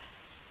 Right.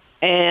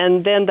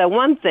 And then the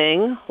one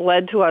thing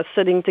led to us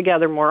sitting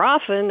together more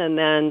often, and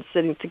then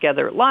sitting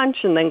together at lunch,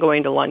 and then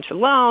going to lunch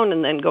alone,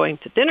 and then going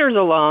to dinners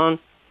alone.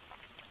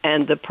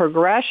 And the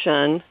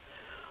progression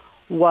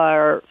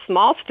were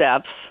small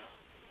steps,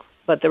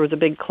 but there was a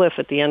big cliff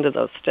at the end of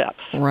those steps.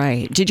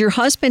 Right. Did your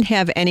husband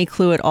have any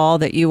clue at all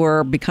that you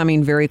were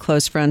becoming very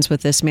close friends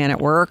with this man at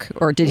work?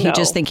 Or did he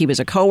just think he was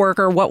a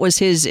coworker? What was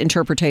his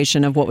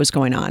interpretation of what was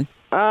going on?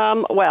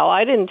 Well,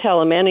 I didn't tell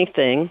him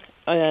anything,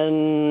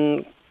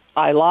 and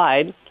I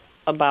lied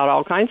about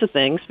all kinds of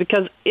things,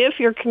 because if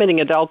you're committing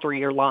adultery,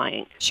 you're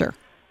lying. Sure.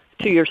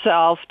 To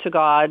yourself, to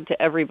God,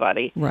 to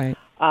everybody. Right.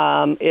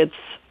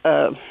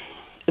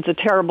 It's a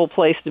terrible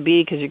place to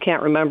be because you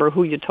can't remember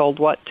who you told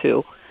what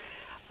to.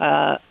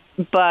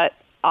 But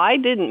I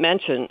didn't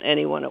mention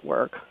anyone at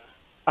work.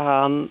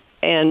 And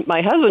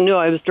my husband knew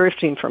I was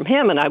drifting from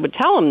him, and I would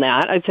tell him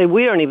that. I'd say,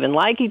 we don't even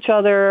like each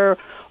other.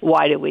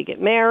 Why did we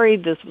get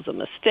married? This was a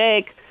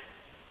mistake.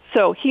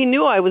 So he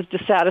knew I was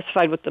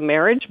dissatisfied with the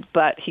marriage,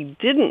 but he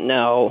didn't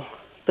know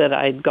that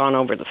I'd gone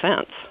over the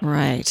fence.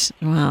 Right.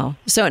 Wow.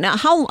 So now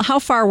how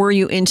far were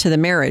you into the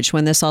marriage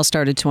when this all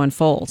started to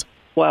unfold?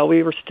 Well,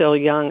 we were still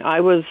young.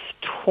 I was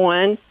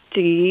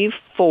 22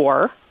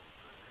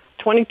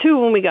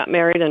 when we got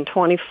married, and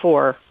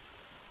 24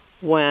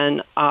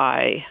 when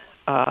I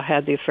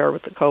had the affair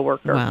with the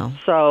coworker. Wow.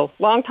 So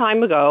long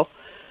time ago,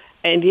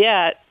 and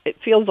yet it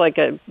feels like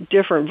a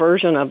different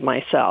version of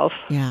myself.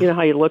 Yeah. You know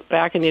how you look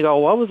back and you go,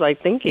 what was I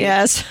thinking?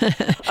 Yes.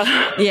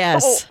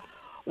 Yes.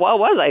 What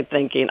was I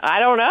thinking? I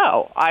don't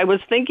know. I was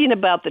thinking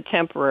about the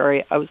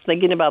temporary. I was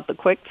thinking about the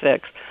quick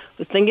fix. I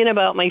was thinking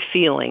about my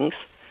feelings.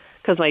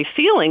 Because my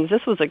feelings,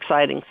 this was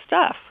exciting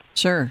stuff.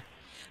 Sure.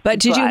 But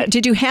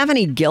did you have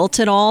any guilt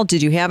at all?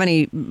 Did you have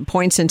any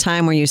points in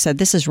time where you said,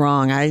 this is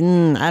wrong? I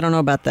don't know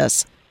about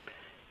this.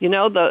 You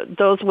know,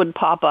 those would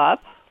pop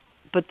up,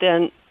 but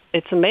then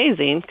it's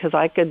amazing because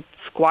I could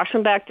squash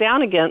them back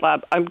down again.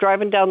 I'm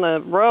driving down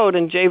the road,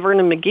 and J.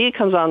 Vernon McGee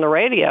comes on the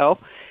radio,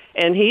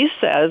 and he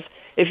says,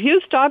 if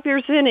you stop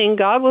your sinning,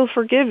 God will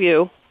forgive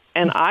you.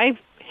 And I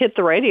hit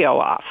the radio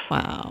off.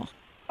 Wow.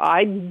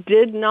 I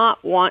did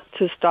not want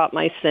to stop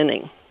my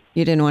sinning.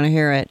 You didn't want to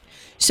hear it.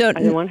 So I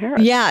didn't want to hear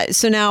it. Yeah.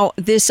 So now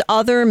this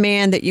other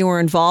man that you were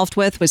involved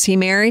with, was he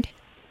married?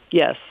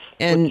 Yes.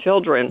 And with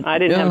children. I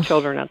didn't have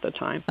children at the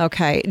time.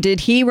 Okay. Did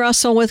he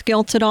wrestle with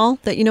guilt at all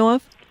that you know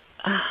of?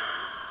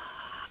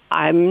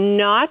 I'm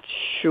not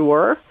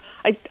sure.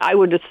 I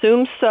would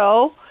assume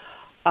so.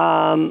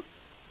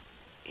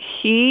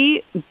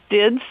 He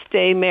did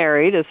stay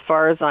married as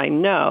far as I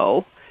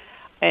know.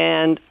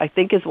 And I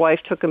think his wife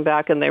took him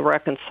back and they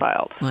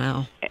reconciled.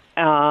 Wow.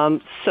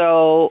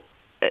 So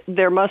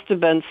there must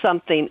have been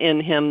something in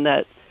him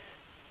that,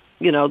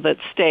 that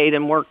stayed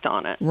and worked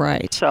on it.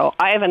 Right. So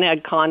I haven't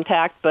had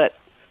contact, but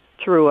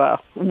through a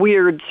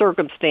weird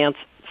circumstance,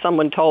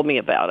 someone told me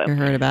about it. You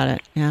heard about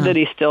it. Yeah. That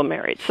he's still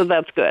married. So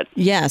that's good.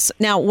 Yes.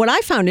 Now, what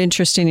I found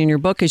interesting in your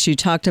book is you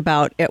talked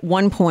about at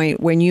one point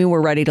when you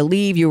were ready to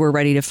leave, you were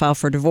ready to file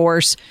for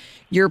divorce.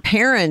 Your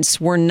parents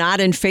were not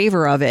in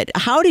favor of it.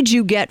 How did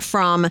you get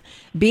from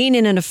being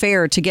in an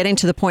affair to getting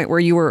to the point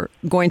where you were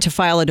going to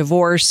file a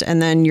divorce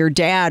and then your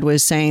dad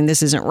was saying,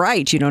 this isn't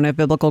right, you don't have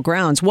biblical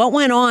grounds? What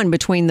went on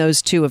between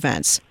those two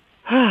events?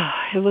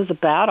 It was a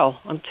battle,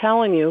 I'm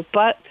telling you.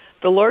 But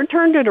the Lord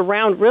turned it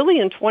around really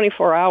in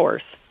 24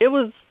 hours. It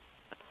was,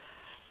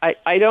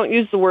 I don't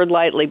use the word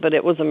lightly, but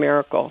it was a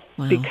miracle.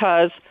 Wow.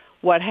 Because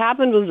what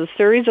happened was a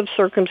series of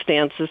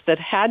circumstances that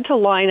had to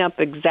line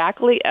up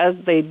exactly as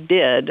they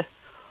did.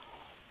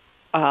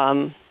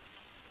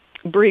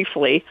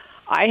 Briefly,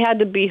 I had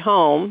to be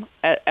home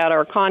at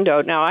our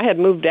condo. Now, I had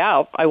moved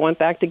out. I went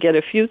back to get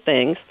a few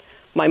things.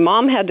 My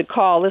mom had to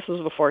call. This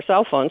was before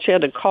cell phones. She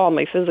had to call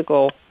my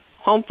physical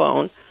home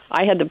phone.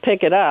 I had to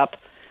pick it up.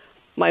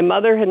 My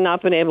mother had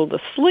not been able to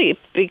sleep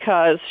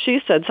because she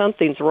said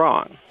something's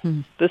wrong.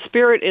 The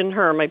spirit in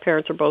her, my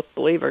parents are both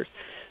believers,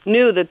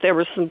 knew that there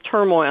was some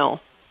turmoil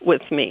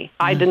with me.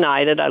 I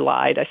denied it. I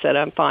lied. I said,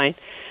 I'm fine.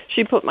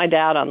 She put my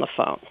dad on the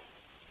phone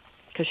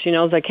because she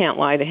knows I can't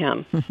lie to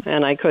him,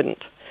 and I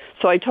couldn't.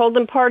 So I told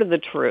him part of the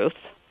truth,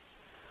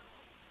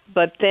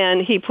 but then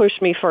he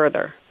pushed me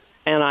further.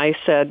 And I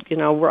said,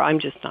 I'm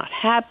just not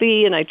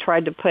happy, and I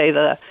tried to play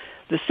the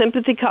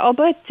sympathy call. Oh,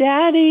 but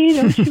Daddy,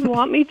 don't you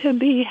want me to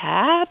be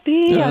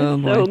happy?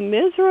 I'm so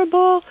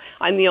miserable.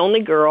 I'm the only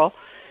girl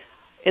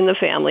in the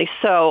family.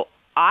 So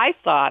I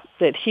thought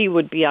that he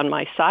would be on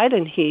my side,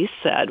 and he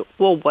said,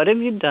 well, what have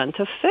you done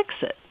to fix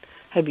it?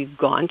 Have you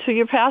gone to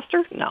your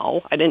pastor?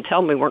 No. I didn't tell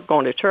him we weren't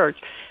going to church.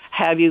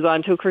 Have you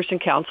gone to a Christian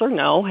counselor?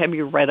 No. Have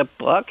you read a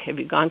book? Have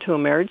you gone to a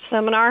marriage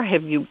seminar?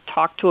 Have you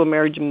talked to a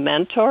marriage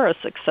mentor, a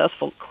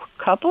successful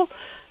couple?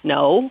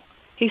 No.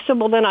 He said,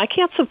 well, then I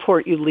can't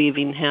support you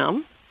leaving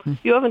him.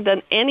 You haven't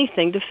done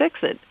anything to fix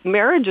it.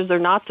 Marriages are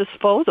not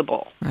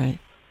disposable. Right.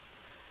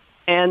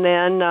 And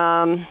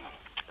then,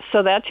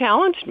 so that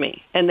challenged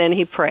me. And then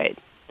he prayed.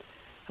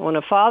 When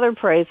a father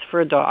prays for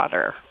a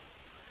daughter,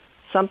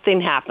 something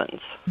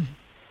happens.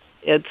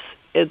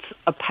 It's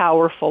a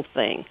powerful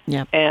thing.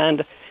 Yep.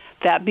 And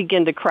that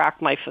began to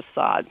crack my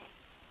facade.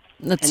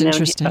 That's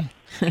interesting.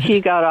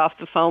 He got off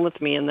the phone with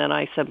me, and then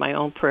I said my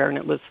own prayer, and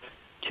it was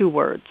 2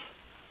 words.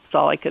 That's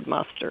all I could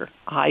muster.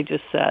 I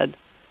just said,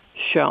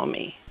 show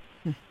me.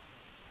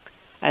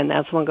 And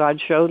that's when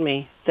God showed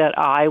me that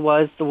I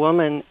was the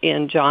woman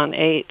in John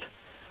 8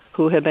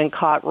 who had been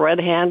caught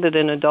red-handed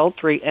in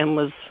adultery and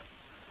was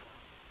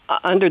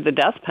under the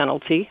death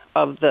penalty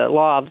of the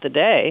law of the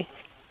day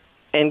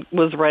and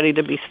was ready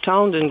to be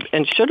stoned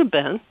and should have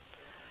been,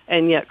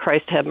 and yet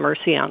Christ had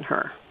mercy on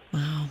her.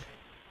 Wow.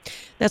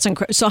 That's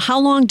incredible. So how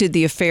long did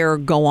the affair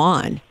go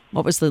on?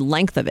 What was the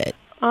length of it?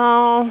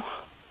 Oh,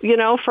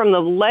 from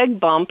the leg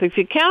bump, if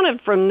you count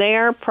it from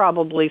there,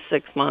 probably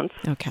 6 months.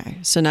 Okay.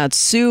 So not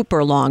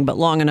super long, but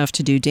long enough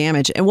to do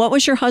damage. And what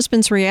was your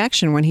husband's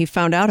reaction when he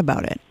found out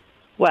about it?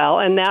 Well,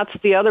 and that's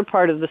the other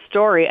part of the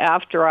story.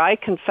 After I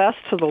confessed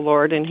to the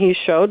Lord and he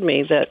showed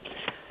me that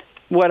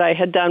what I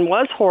had done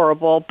was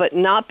horrible, but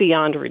not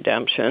beyond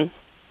redemption,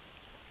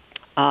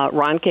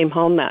 Ron came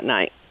home that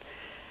night,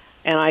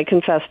 and I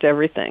confessed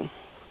everything.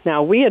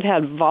 Now, we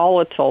had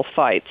volatile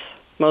fights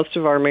most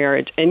of our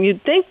marriage, and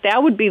you'd think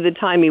that would be the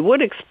time he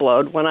would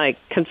explode when I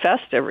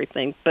confessed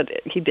everything, but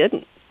he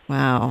didn't.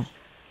 Wow.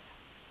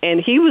 And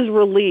he was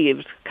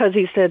relieved because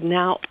he said,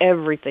 now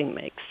everything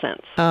makes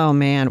sense. Oh,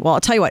 man. Well,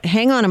 I'll tell you what,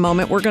 hang on a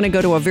moment. We're going to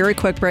go to a very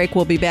quick break.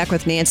 We'll be back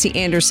with Nancy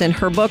Anderson.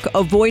 Her book,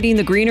 Avoiding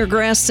the Greener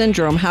Grass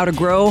Syndrome, How to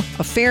Grow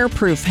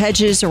Affair-Proof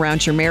Hedges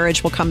Around Your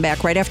Marriage. We'll come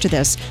back right after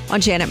this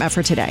on Janet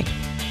Mefford Today.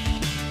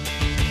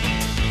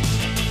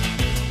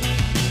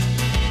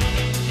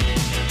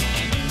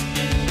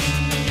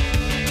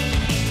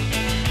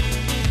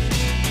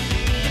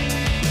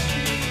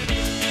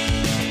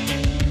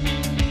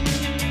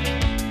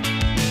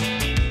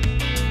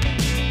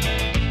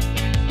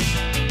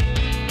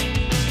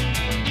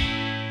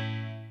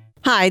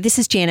 Hi, this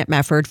is Janet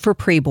Mefford for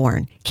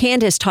Preborn.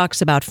 Candace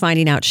talks about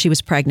finding out she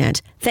was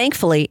pregnant.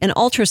 Thankfully, an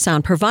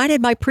ultrasound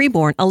provided by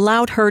Preborn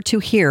allowed her to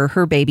hear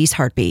her baby's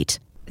heartbeat.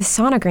 The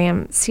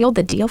sonogram sealed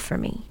the deal for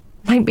me.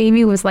 My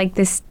baby was like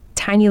this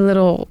tiny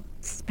little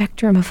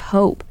spectrum of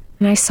hope,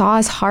 and I saw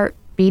his heart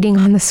beating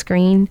on the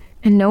screen,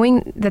 and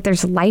knowing that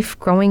there's life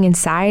growing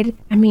inside,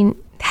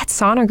 that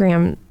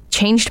sonogram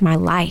changed my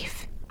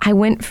life. I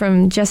went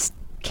from just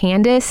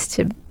Candace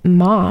to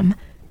mom.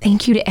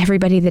 Thank you to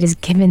everybody that has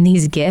given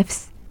these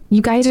gifts.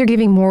 You guys are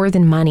giving more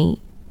than money.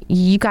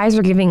 You guys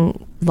are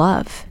giving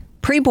love.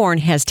 Preborn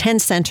has 10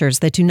 centers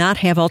that do not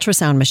have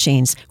ultrasound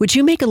machines. Would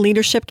you make a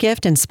leadership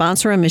gift and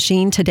sponsor a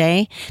machine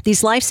today?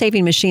 These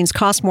life-saving machines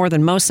cost more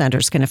than most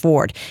centers can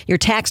afford. Your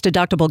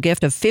tax-deductible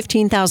gift of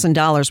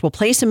 $15,000 will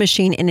place a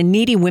machine in a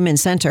needy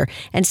women's center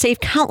and save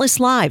countless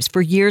lives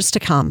for years to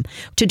come.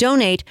 To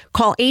donate,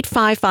 call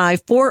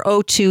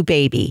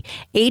 855-402-BABY,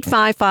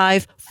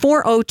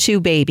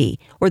 855-402-BABY,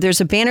 or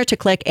there's a banner to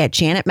click at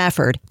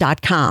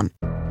janetmefford.com.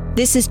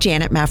 This is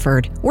Janet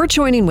Mefford. We're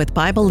joining with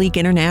Bible League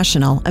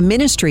International, a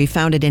ministry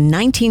founded in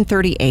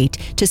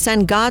 1938 to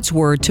send God's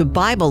Word to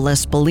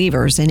Bible-less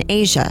believers in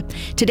Asia.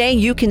 Today,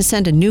 you can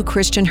send a new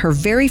Christian her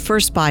very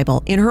first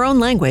Bible in her own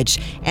language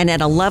and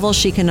at a level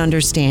she can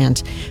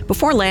understand.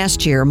 Before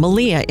last year,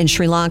 Malia in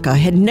Sri Lanka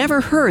had never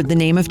heard the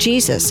name of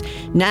Jesus.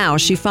 Now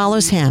she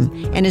follows him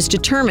and is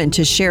determined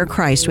to share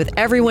Christ with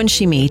everyone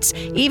she meets,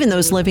 even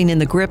those living in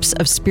the grips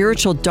of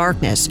spiritual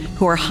darkness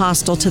who are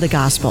hostile to the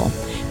gospel.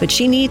 But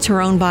she needs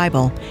her own Bible,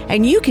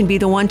 and you can be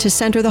the one to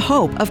send her the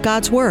hope of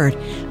God's Word.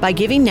 By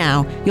giving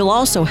now, you'll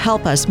also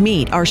help us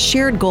meet our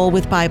shared goal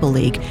with Bible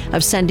League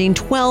of sending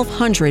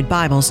 1,200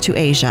 Bibles to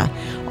Asia.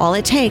 All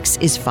it takes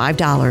is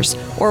 $5,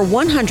 or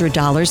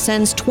 $100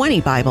 sends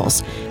 20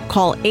 Bibles.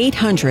 Call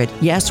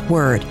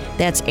 800-YES-WORD.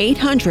 That's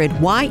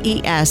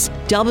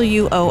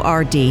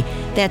 800-YES-WORD.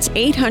 That's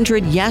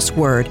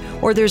 800-YES-WORD.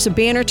 Or there's a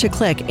banner to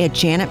click at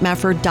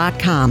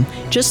janetmefford.com.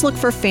 Just look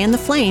for Fan the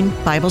Flame,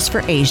 Bibles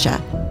for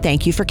Asia.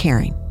 Thank you for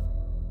caring.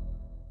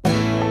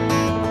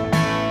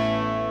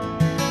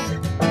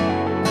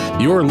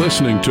 You're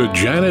listening to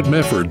Janet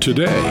Mefford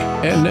Today.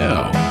 And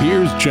now,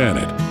 here's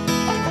Janet.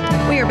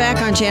 We are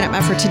back on Janet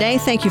Mefford Today.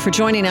 Thank you for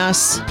joining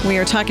us. We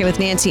are talking with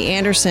Nancy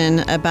Anderson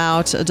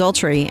about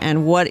adultery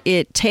and what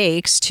it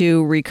takes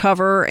to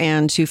recover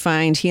and to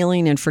find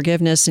healing and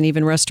forgiveness and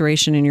even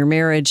restoration in your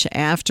marriage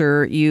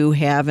after you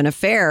have an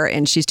affair.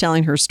 And she's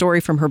telling her story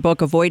from her book,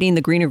 Avoiding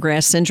the Greener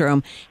Grass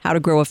Syndrome, How to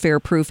Grow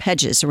Affair-Proof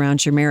Hedges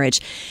Around Your Marriage.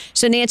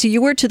 So, Nancy,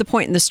 you were to the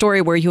point in the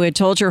story where you had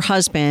told your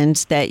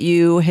husband that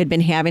you had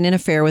been having an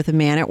affair with a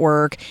man at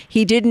work.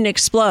 He didn't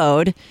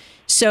explode.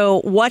 So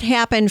what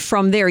happened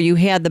from there? You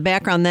had the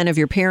background then of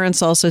your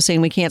parents also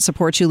saying we can't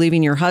support you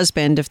leaving your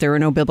husband if there are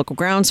no biblical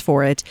grounds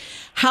for it.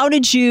 How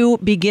did you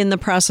begin the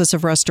process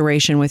of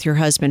restoration with your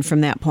husband from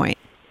that point?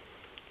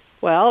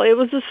 Well, it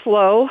was a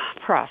slow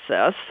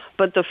process,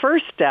 but the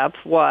first step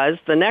was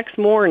the next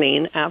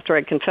morning after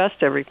I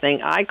confessed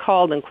everything, I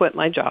called and quit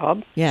my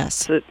job.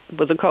 Yes.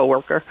 With a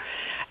coworker,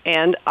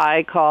 and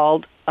I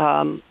called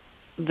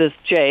this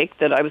Jake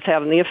that I was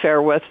having the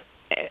affair with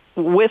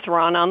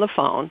Ron on the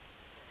phone.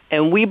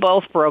 And we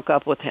both broke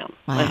up with him,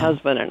 wow. My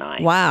husband and I.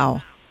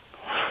 Wow.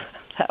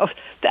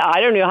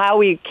 I don't know how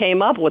we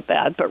came up with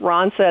that, but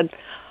Ron said,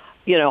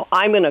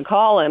 I'm going to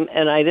call him,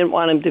 and I didn't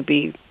want him to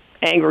be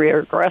angry or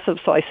aggressive,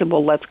 so I said,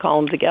 well, let's call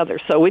him together.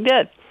 So we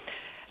did.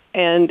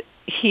 And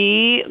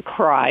he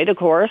cried, of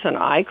course, and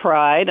I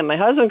cried, and my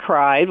husband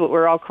cried, but we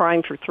were all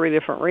crying for 3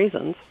 different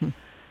reasons.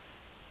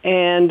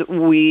 And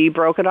we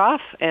broke it off,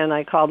 and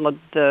I called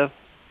the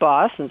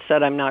boss and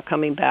said, I'm not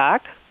coming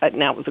back.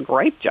 And that was a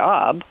great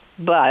job.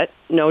 But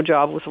no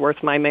job was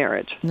worth my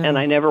marriage. No. And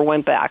I never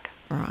went back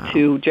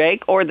to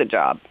Jake or the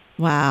job.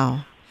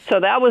 Wow. So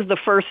that was the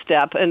first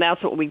step, and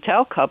that's what we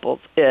tell couples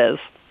is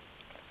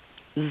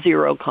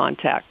zero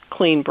contact,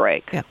 clean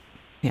break. Yep.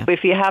 Yep.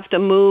 If you have to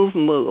move.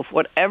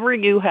 Whatever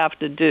you have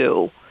to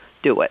do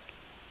it.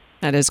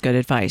 That is good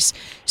advice.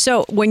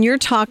 So when you're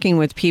talking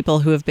with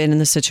people who have been in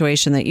the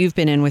situation that you've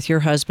been in with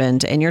your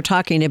husband, and you're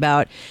talking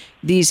about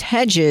these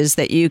hedges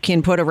that you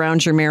can put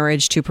around your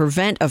marriage to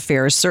prevent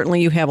affairs,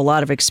 certainly you have a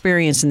lot of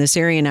experience in this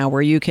area now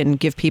where you can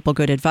give people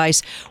good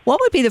advice. What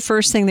would be the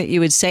first thing that you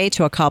would say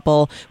to a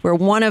couple where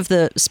one of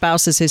the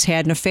spouses has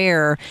had an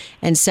affair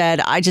and said,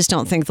 I just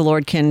don't think the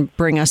Lord can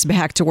bring us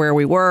back to where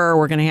we were.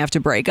 We're going to have to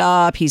break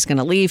up. He's going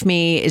to leave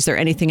me. Is there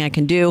anything I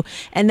can do?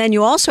 And then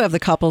you also have the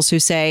couples who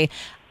say,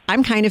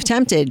 I'm kind of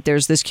tempted.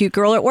 There's this cute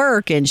girl at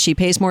work and she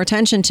pays more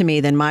attention to me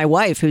than my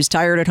wife who's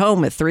tired at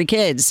home with 3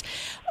 kids.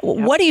 Yep.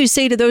 What do you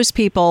say to those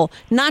people,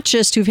 not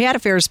just who've had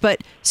affairs,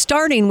 but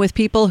starting with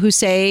people who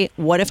say,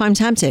 what if I'm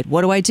tempted?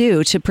 What do I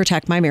do to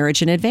protect my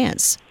marriage in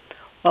advance?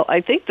 Well,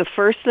 I think the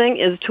first thing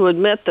is to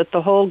admit that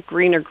the whole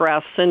greener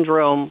grass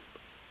syndrome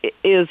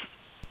is,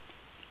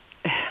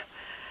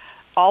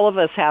 all of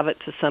us have it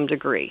to some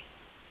degree,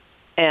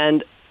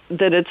 and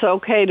that it's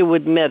okay to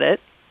admit it.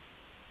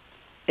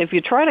 If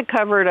you try to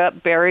cover it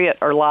up, bury it,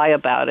 or lie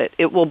about it,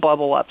 it will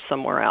bubble up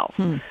somewhere else.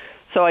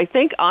 So I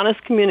think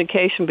honest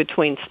communication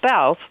between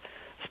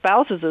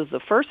spouses is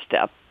the first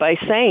step by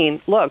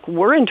saying, look,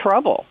 we're in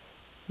trouble.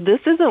 This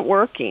isn't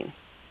working.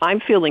 I'm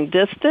feeling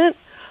distant.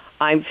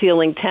 I'm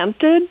feeling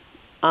tempted.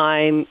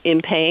 I'm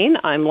in pain.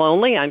 I'm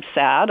lonely. I'm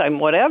sad. I'm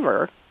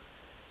whatever.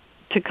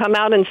 To come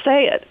out and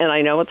say it. And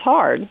I know it's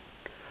hard,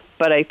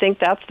 but I think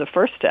that's the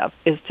first step,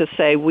 is to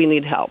say we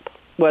need help,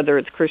 whether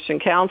it's Christian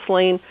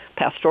counseling,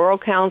 pastoral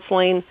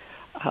counseling,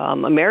 a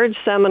marriage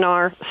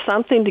seminar,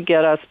 something to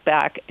get us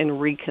back and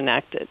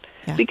reconnected.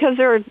 Yeah. Because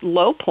there are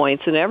low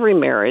points in every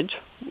marriage.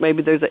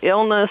 Maybe there's an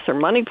illness or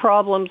money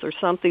problems or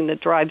something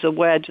that drives a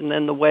wedge, and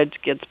then the wedge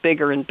gets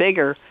bigger and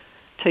bigger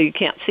till you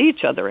can't see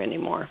each other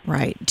anymore.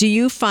 Right. Do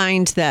you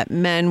find that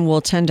men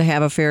will tend to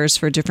have affairs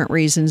for different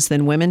reasons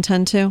than women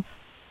tend to?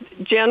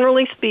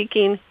 Generally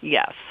speaking,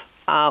 yes.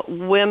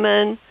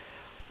 Women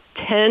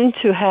tend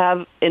to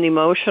have an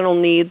emotional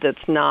need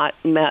that's not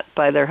met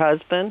by their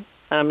husband.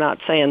 I'm not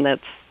saying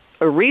that's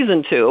a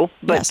reason to,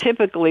 but yes.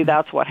 Typically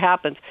that's what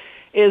happens,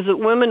 is that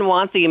women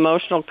want the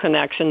emotional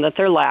connection that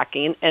they're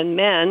lacking, and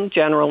men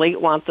generally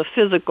want the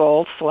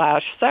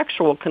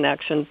physical/sexual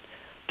connection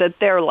that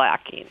they're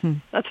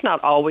lacking. That's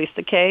not always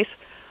the case,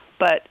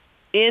 but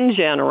in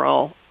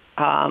general,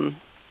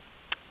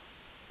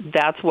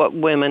 that's what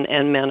women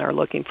and men are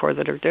looking for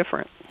that are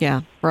different.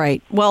 Yeah,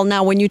 right. Well,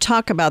 now when you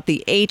talk about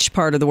the H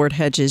part of the word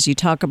hedges, you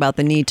talk about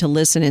the need to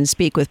listen and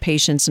speak with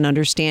patience and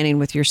understanding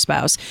with your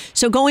spouse.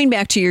 So going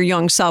back to your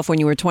young self when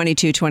you were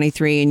 22,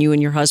 23, and you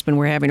and your husband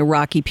were having a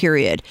rocky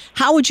period,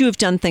 how would you have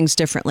done things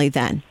differently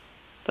then?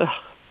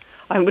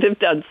 I would have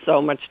done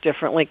so much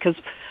differently, because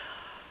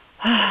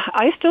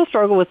I still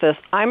struggle with this.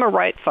 I'm a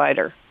right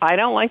fighter. I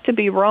don't like to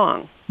be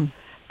wrong.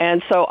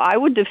 And so I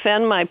would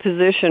defend my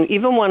position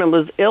even when it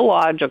was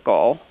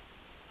illogical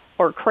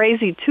or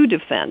crazy to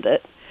defend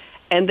it.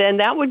 And then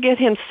that would get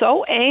him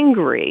so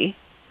angry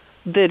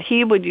that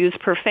he would use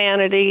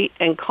profanity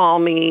and call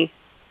me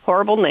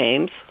horrible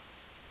names.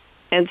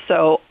 And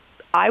so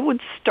I would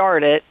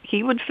start it,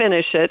 he would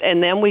finish it,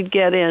 and then we'd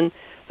get in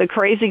the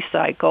crazy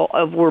cycle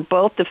of we're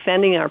both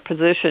defending our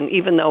position,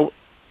 even though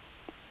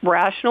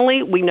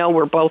rationally we know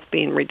we're both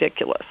being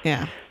ridiculous.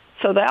 Yeah.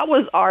 So that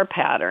was our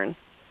pattern.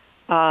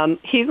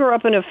 He grew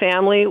up in a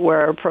family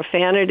where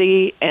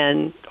profanity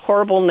and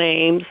horrible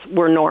names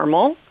were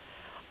normal.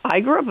 I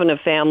grew up in a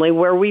family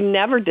where we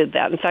never did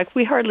that. In fact,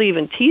 we hardly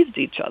even teased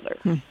each other.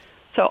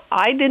 So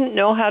I didn't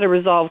know how to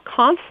resolve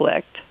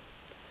conflict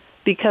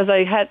because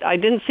I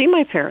didn't see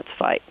my parents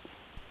fight.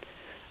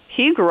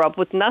 He grew up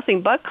with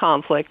nothing but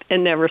conflict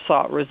and never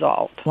saw it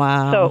resolved.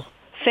 Wow. So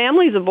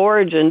families of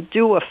origin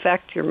do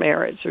affect your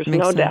marriage. There's Makes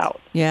no sense.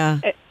 doubt. Yeah.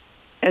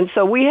 And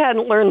so we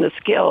hadn't learned the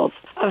skills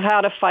of how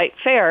to fight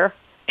fair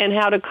and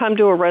how to come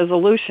to a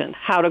resolution,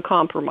 how to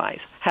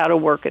compromise, how to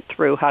work it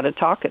through, how to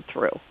talk it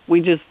through.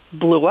 We just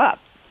blew up.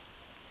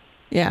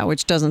 Yeah,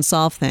 which doesn't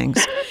solve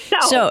things.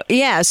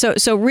 No.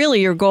 So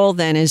really your goal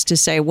then is to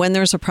say when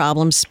there's a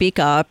problem, speak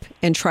up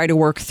and try to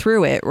work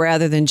through it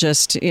rather than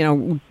just,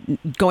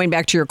 going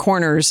back to your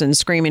corners and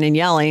screaming and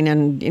yelling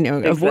and,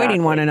 Exactly.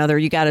 avoiding one another.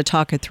 You got to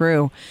talk it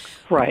through.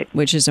 Right.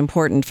 Which is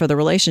important for the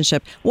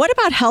relationship. What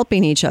about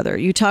helping each other?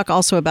 You talk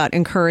also about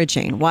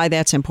encouraging, why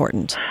that's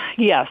important.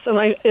 Yes.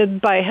 And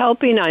by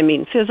helping, I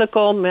mean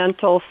physical,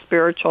 mental,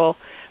 spiritual,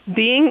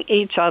 being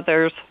each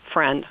other's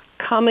friend,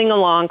 coming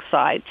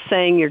alongside,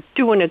 saying you're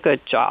doing a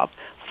good job,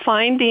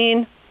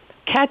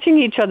 catching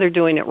each other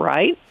doing it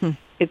right.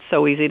 It's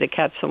so easy to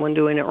catch someone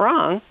doing it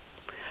wrong,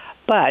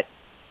 but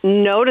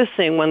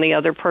noticing when the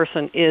other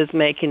person is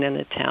making an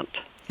attempt.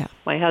 Yeah.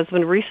 My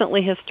husband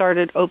recently has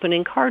started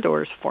opening car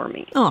doors for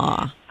me.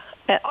 Aw.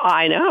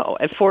 I know,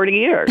 at 40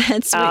 years.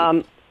 That's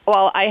sweet.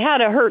 Well, I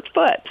had a hurt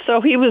foot,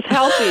 so he was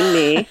helping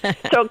me.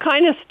 So it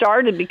kind of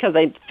started because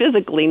I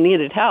physically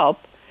needed help.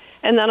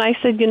 And then I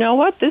said, you know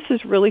what? This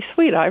is really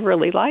sweet. I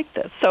really like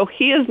this. So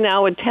he is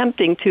now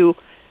attempting to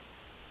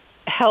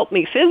help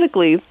me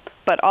physically,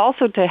 but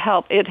also to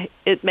help.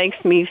 It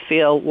makes me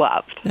feel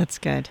loved. That's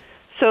good.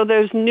 So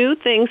there's new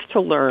things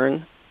to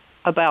learn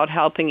about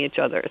helping each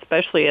other,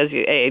 especially as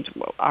you age.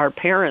 Our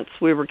parents,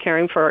 we were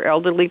caring for our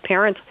elderly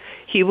parents.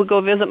 He would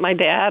go visit my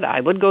dad. I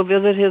would go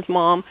visit his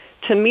mom.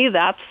 To me,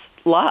 that's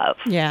love.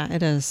 Yeah,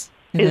 it is.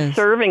 It is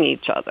serving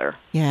each other.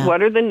 Yeah.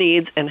 What are the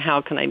needs and how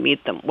can I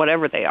meet them,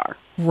 whatever they are?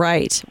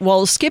 Right.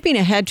 Well, skipping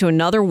ahead to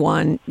another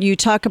one, you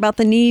talk about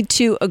the need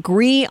to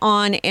agree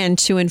on and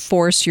to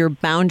enforce your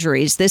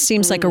boundaries. This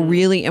seems like a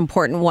really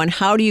important one.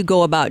 How do you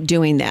go about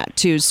doing that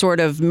to sort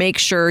of make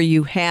sure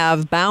you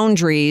have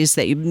boundaries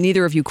that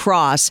neither of you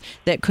cross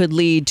that could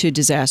lead to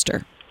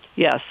disaster?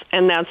 Yes,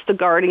 and that's the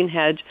guarding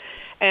hedge.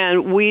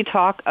 And we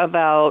talk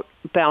about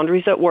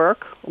boundaries at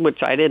work,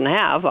 which I didn't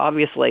have,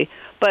 obviously,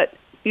 but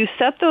you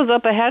set those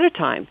up ahead of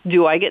time.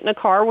 Do I get in a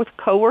car with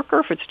a coworker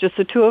if it's just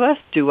the two of us?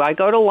 Do I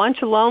go to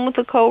lunch alone with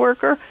a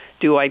coworker?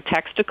 Do I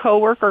text a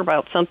coworker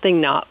about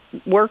something not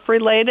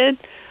work-related?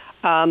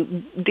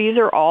 These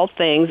are all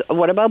things.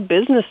 What about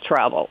business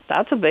travel?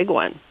 That's a big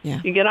one. Yeah.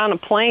 You get on a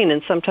plane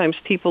and sometimes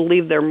people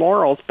leave their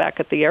morals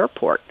back at the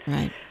airport.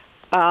 Right.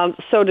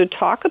 So to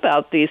talk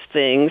about these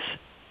things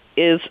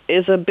is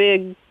a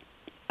big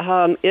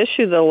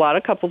issue that a lot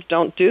of couples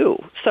don't do.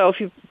 So if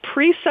you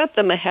preset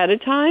them ahead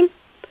of time,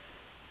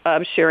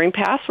 sharing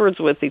passwords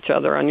with each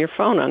other on your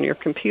phone, on your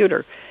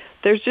computer,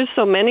 there's just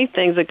so many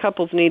things that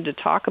couples need to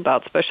talk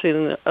about, especially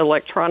in the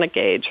electronic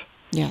age.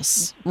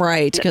 Yes,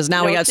 right, because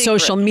now No we got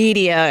secrets. social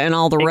media and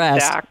all the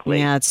rest. Exactly.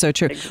 Yeah, it's so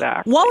true.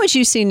 Exactly. What would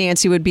you see,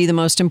 Nancy, would be the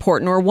most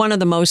important or one of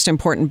the most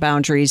important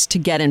boundaries to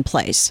get in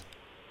place?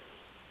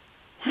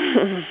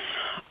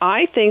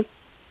 I think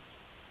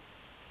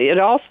it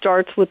all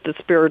starts with the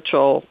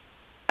spiritual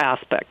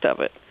aspect of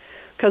it.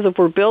 Because if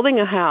we're building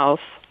a house,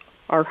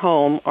 our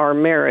home, our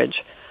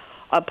marriage,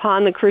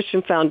 upon the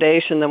Christian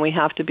foundation, then we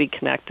have to be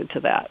connected to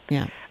that.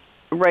 Yeah.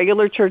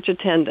 Regular church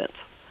attendance,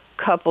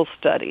 couple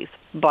studies,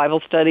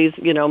 Bible studies,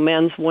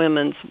 men's,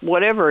 women's,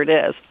 whatever it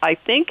is. I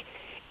think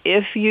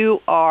if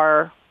you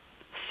are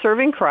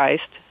serving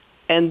Christ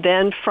and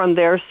then from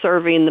there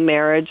serving the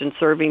marriage and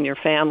serving your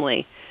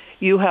family,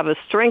 you have a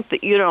strength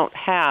that you don't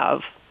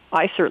have.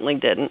 I certainly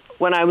didn't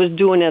when I was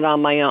doing it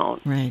on my own.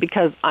 Right.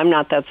 Because I'm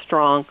not that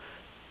strong.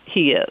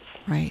 He is.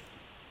 Right.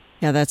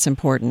 Yeah, that's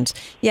important.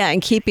 Yeah,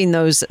 and keeping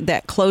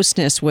that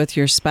closeness with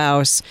your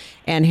spouse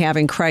and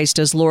having Christ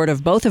as Lord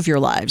of both of your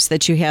lives,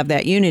 that you have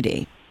that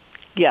unity.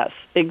 Yes,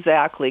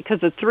 exactly.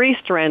 Because a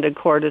three-stranded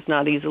cord is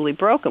not easily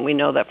broken. We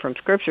know that from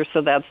Scripture.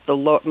 So that's the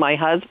Lord, my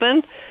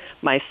husband,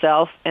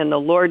 myself, and the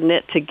Lord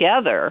knit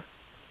together,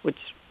 which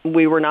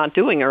we were not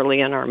doing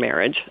early in our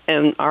marriage.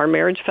 And our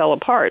marriage fell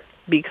apart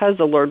because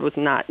the Lord was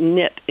not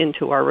knit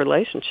into our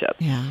relationship.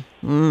 Yeah.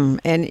 And,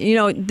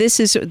 this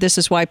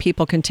is why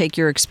people can take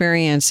your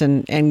experience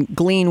and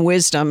glean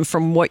wisdom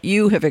from what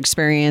you have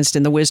experienced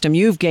and the wisdom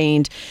you've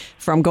gained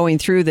from going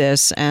through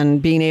this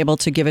and being able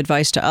to give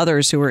advice to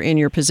others who are in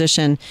your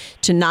position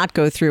to not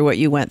go through what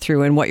you went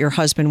through and what your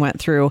husband went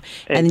through.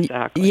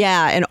 Exactly. And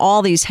yeah, and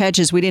all these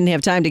hedges, we didn't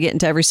have time to get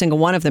into every single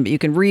one of them, but you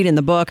can read in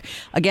the book.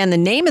 Again, the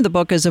name of the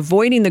book is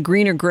Avoiding the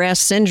Greener Grass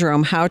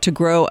Syndrome, How to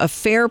Grow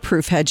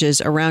Affair-Proof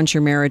Hedges Around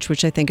Your Marriage,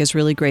 which I think is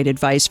really great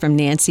advice from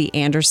Nancy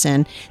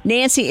Anderson.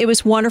 Nancy, it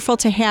was wonderful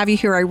to have you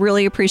here. I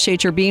really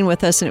appreciate your being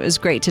with us, and it was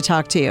great to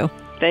talk to you.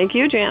 Thank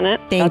you,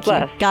 Janet. Thank you.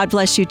 God bless. God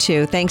bless you,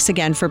 too. Thanks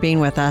again for being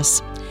with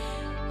us.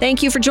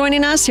 Thank you for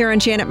joining us here on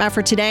Janet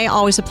Mefford Today.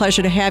 Always a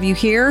pleasure to have you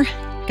here.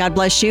 God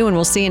bless you, and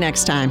we'll see you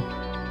next time.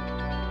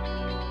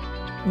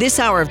 This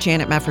hour of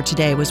Janet Mefford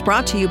Today was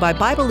brought to you by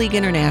Bible League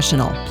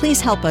International.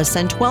 Please help us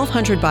send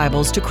 1,200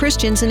 Bibles to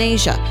Christians in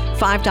Asia.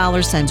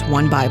 $5 sends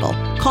one Bible.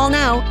 Call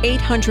now,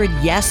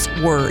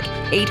 800-YES-WORD.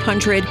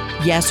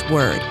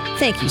 800-YES-WORD.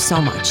 Thank you so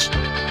much.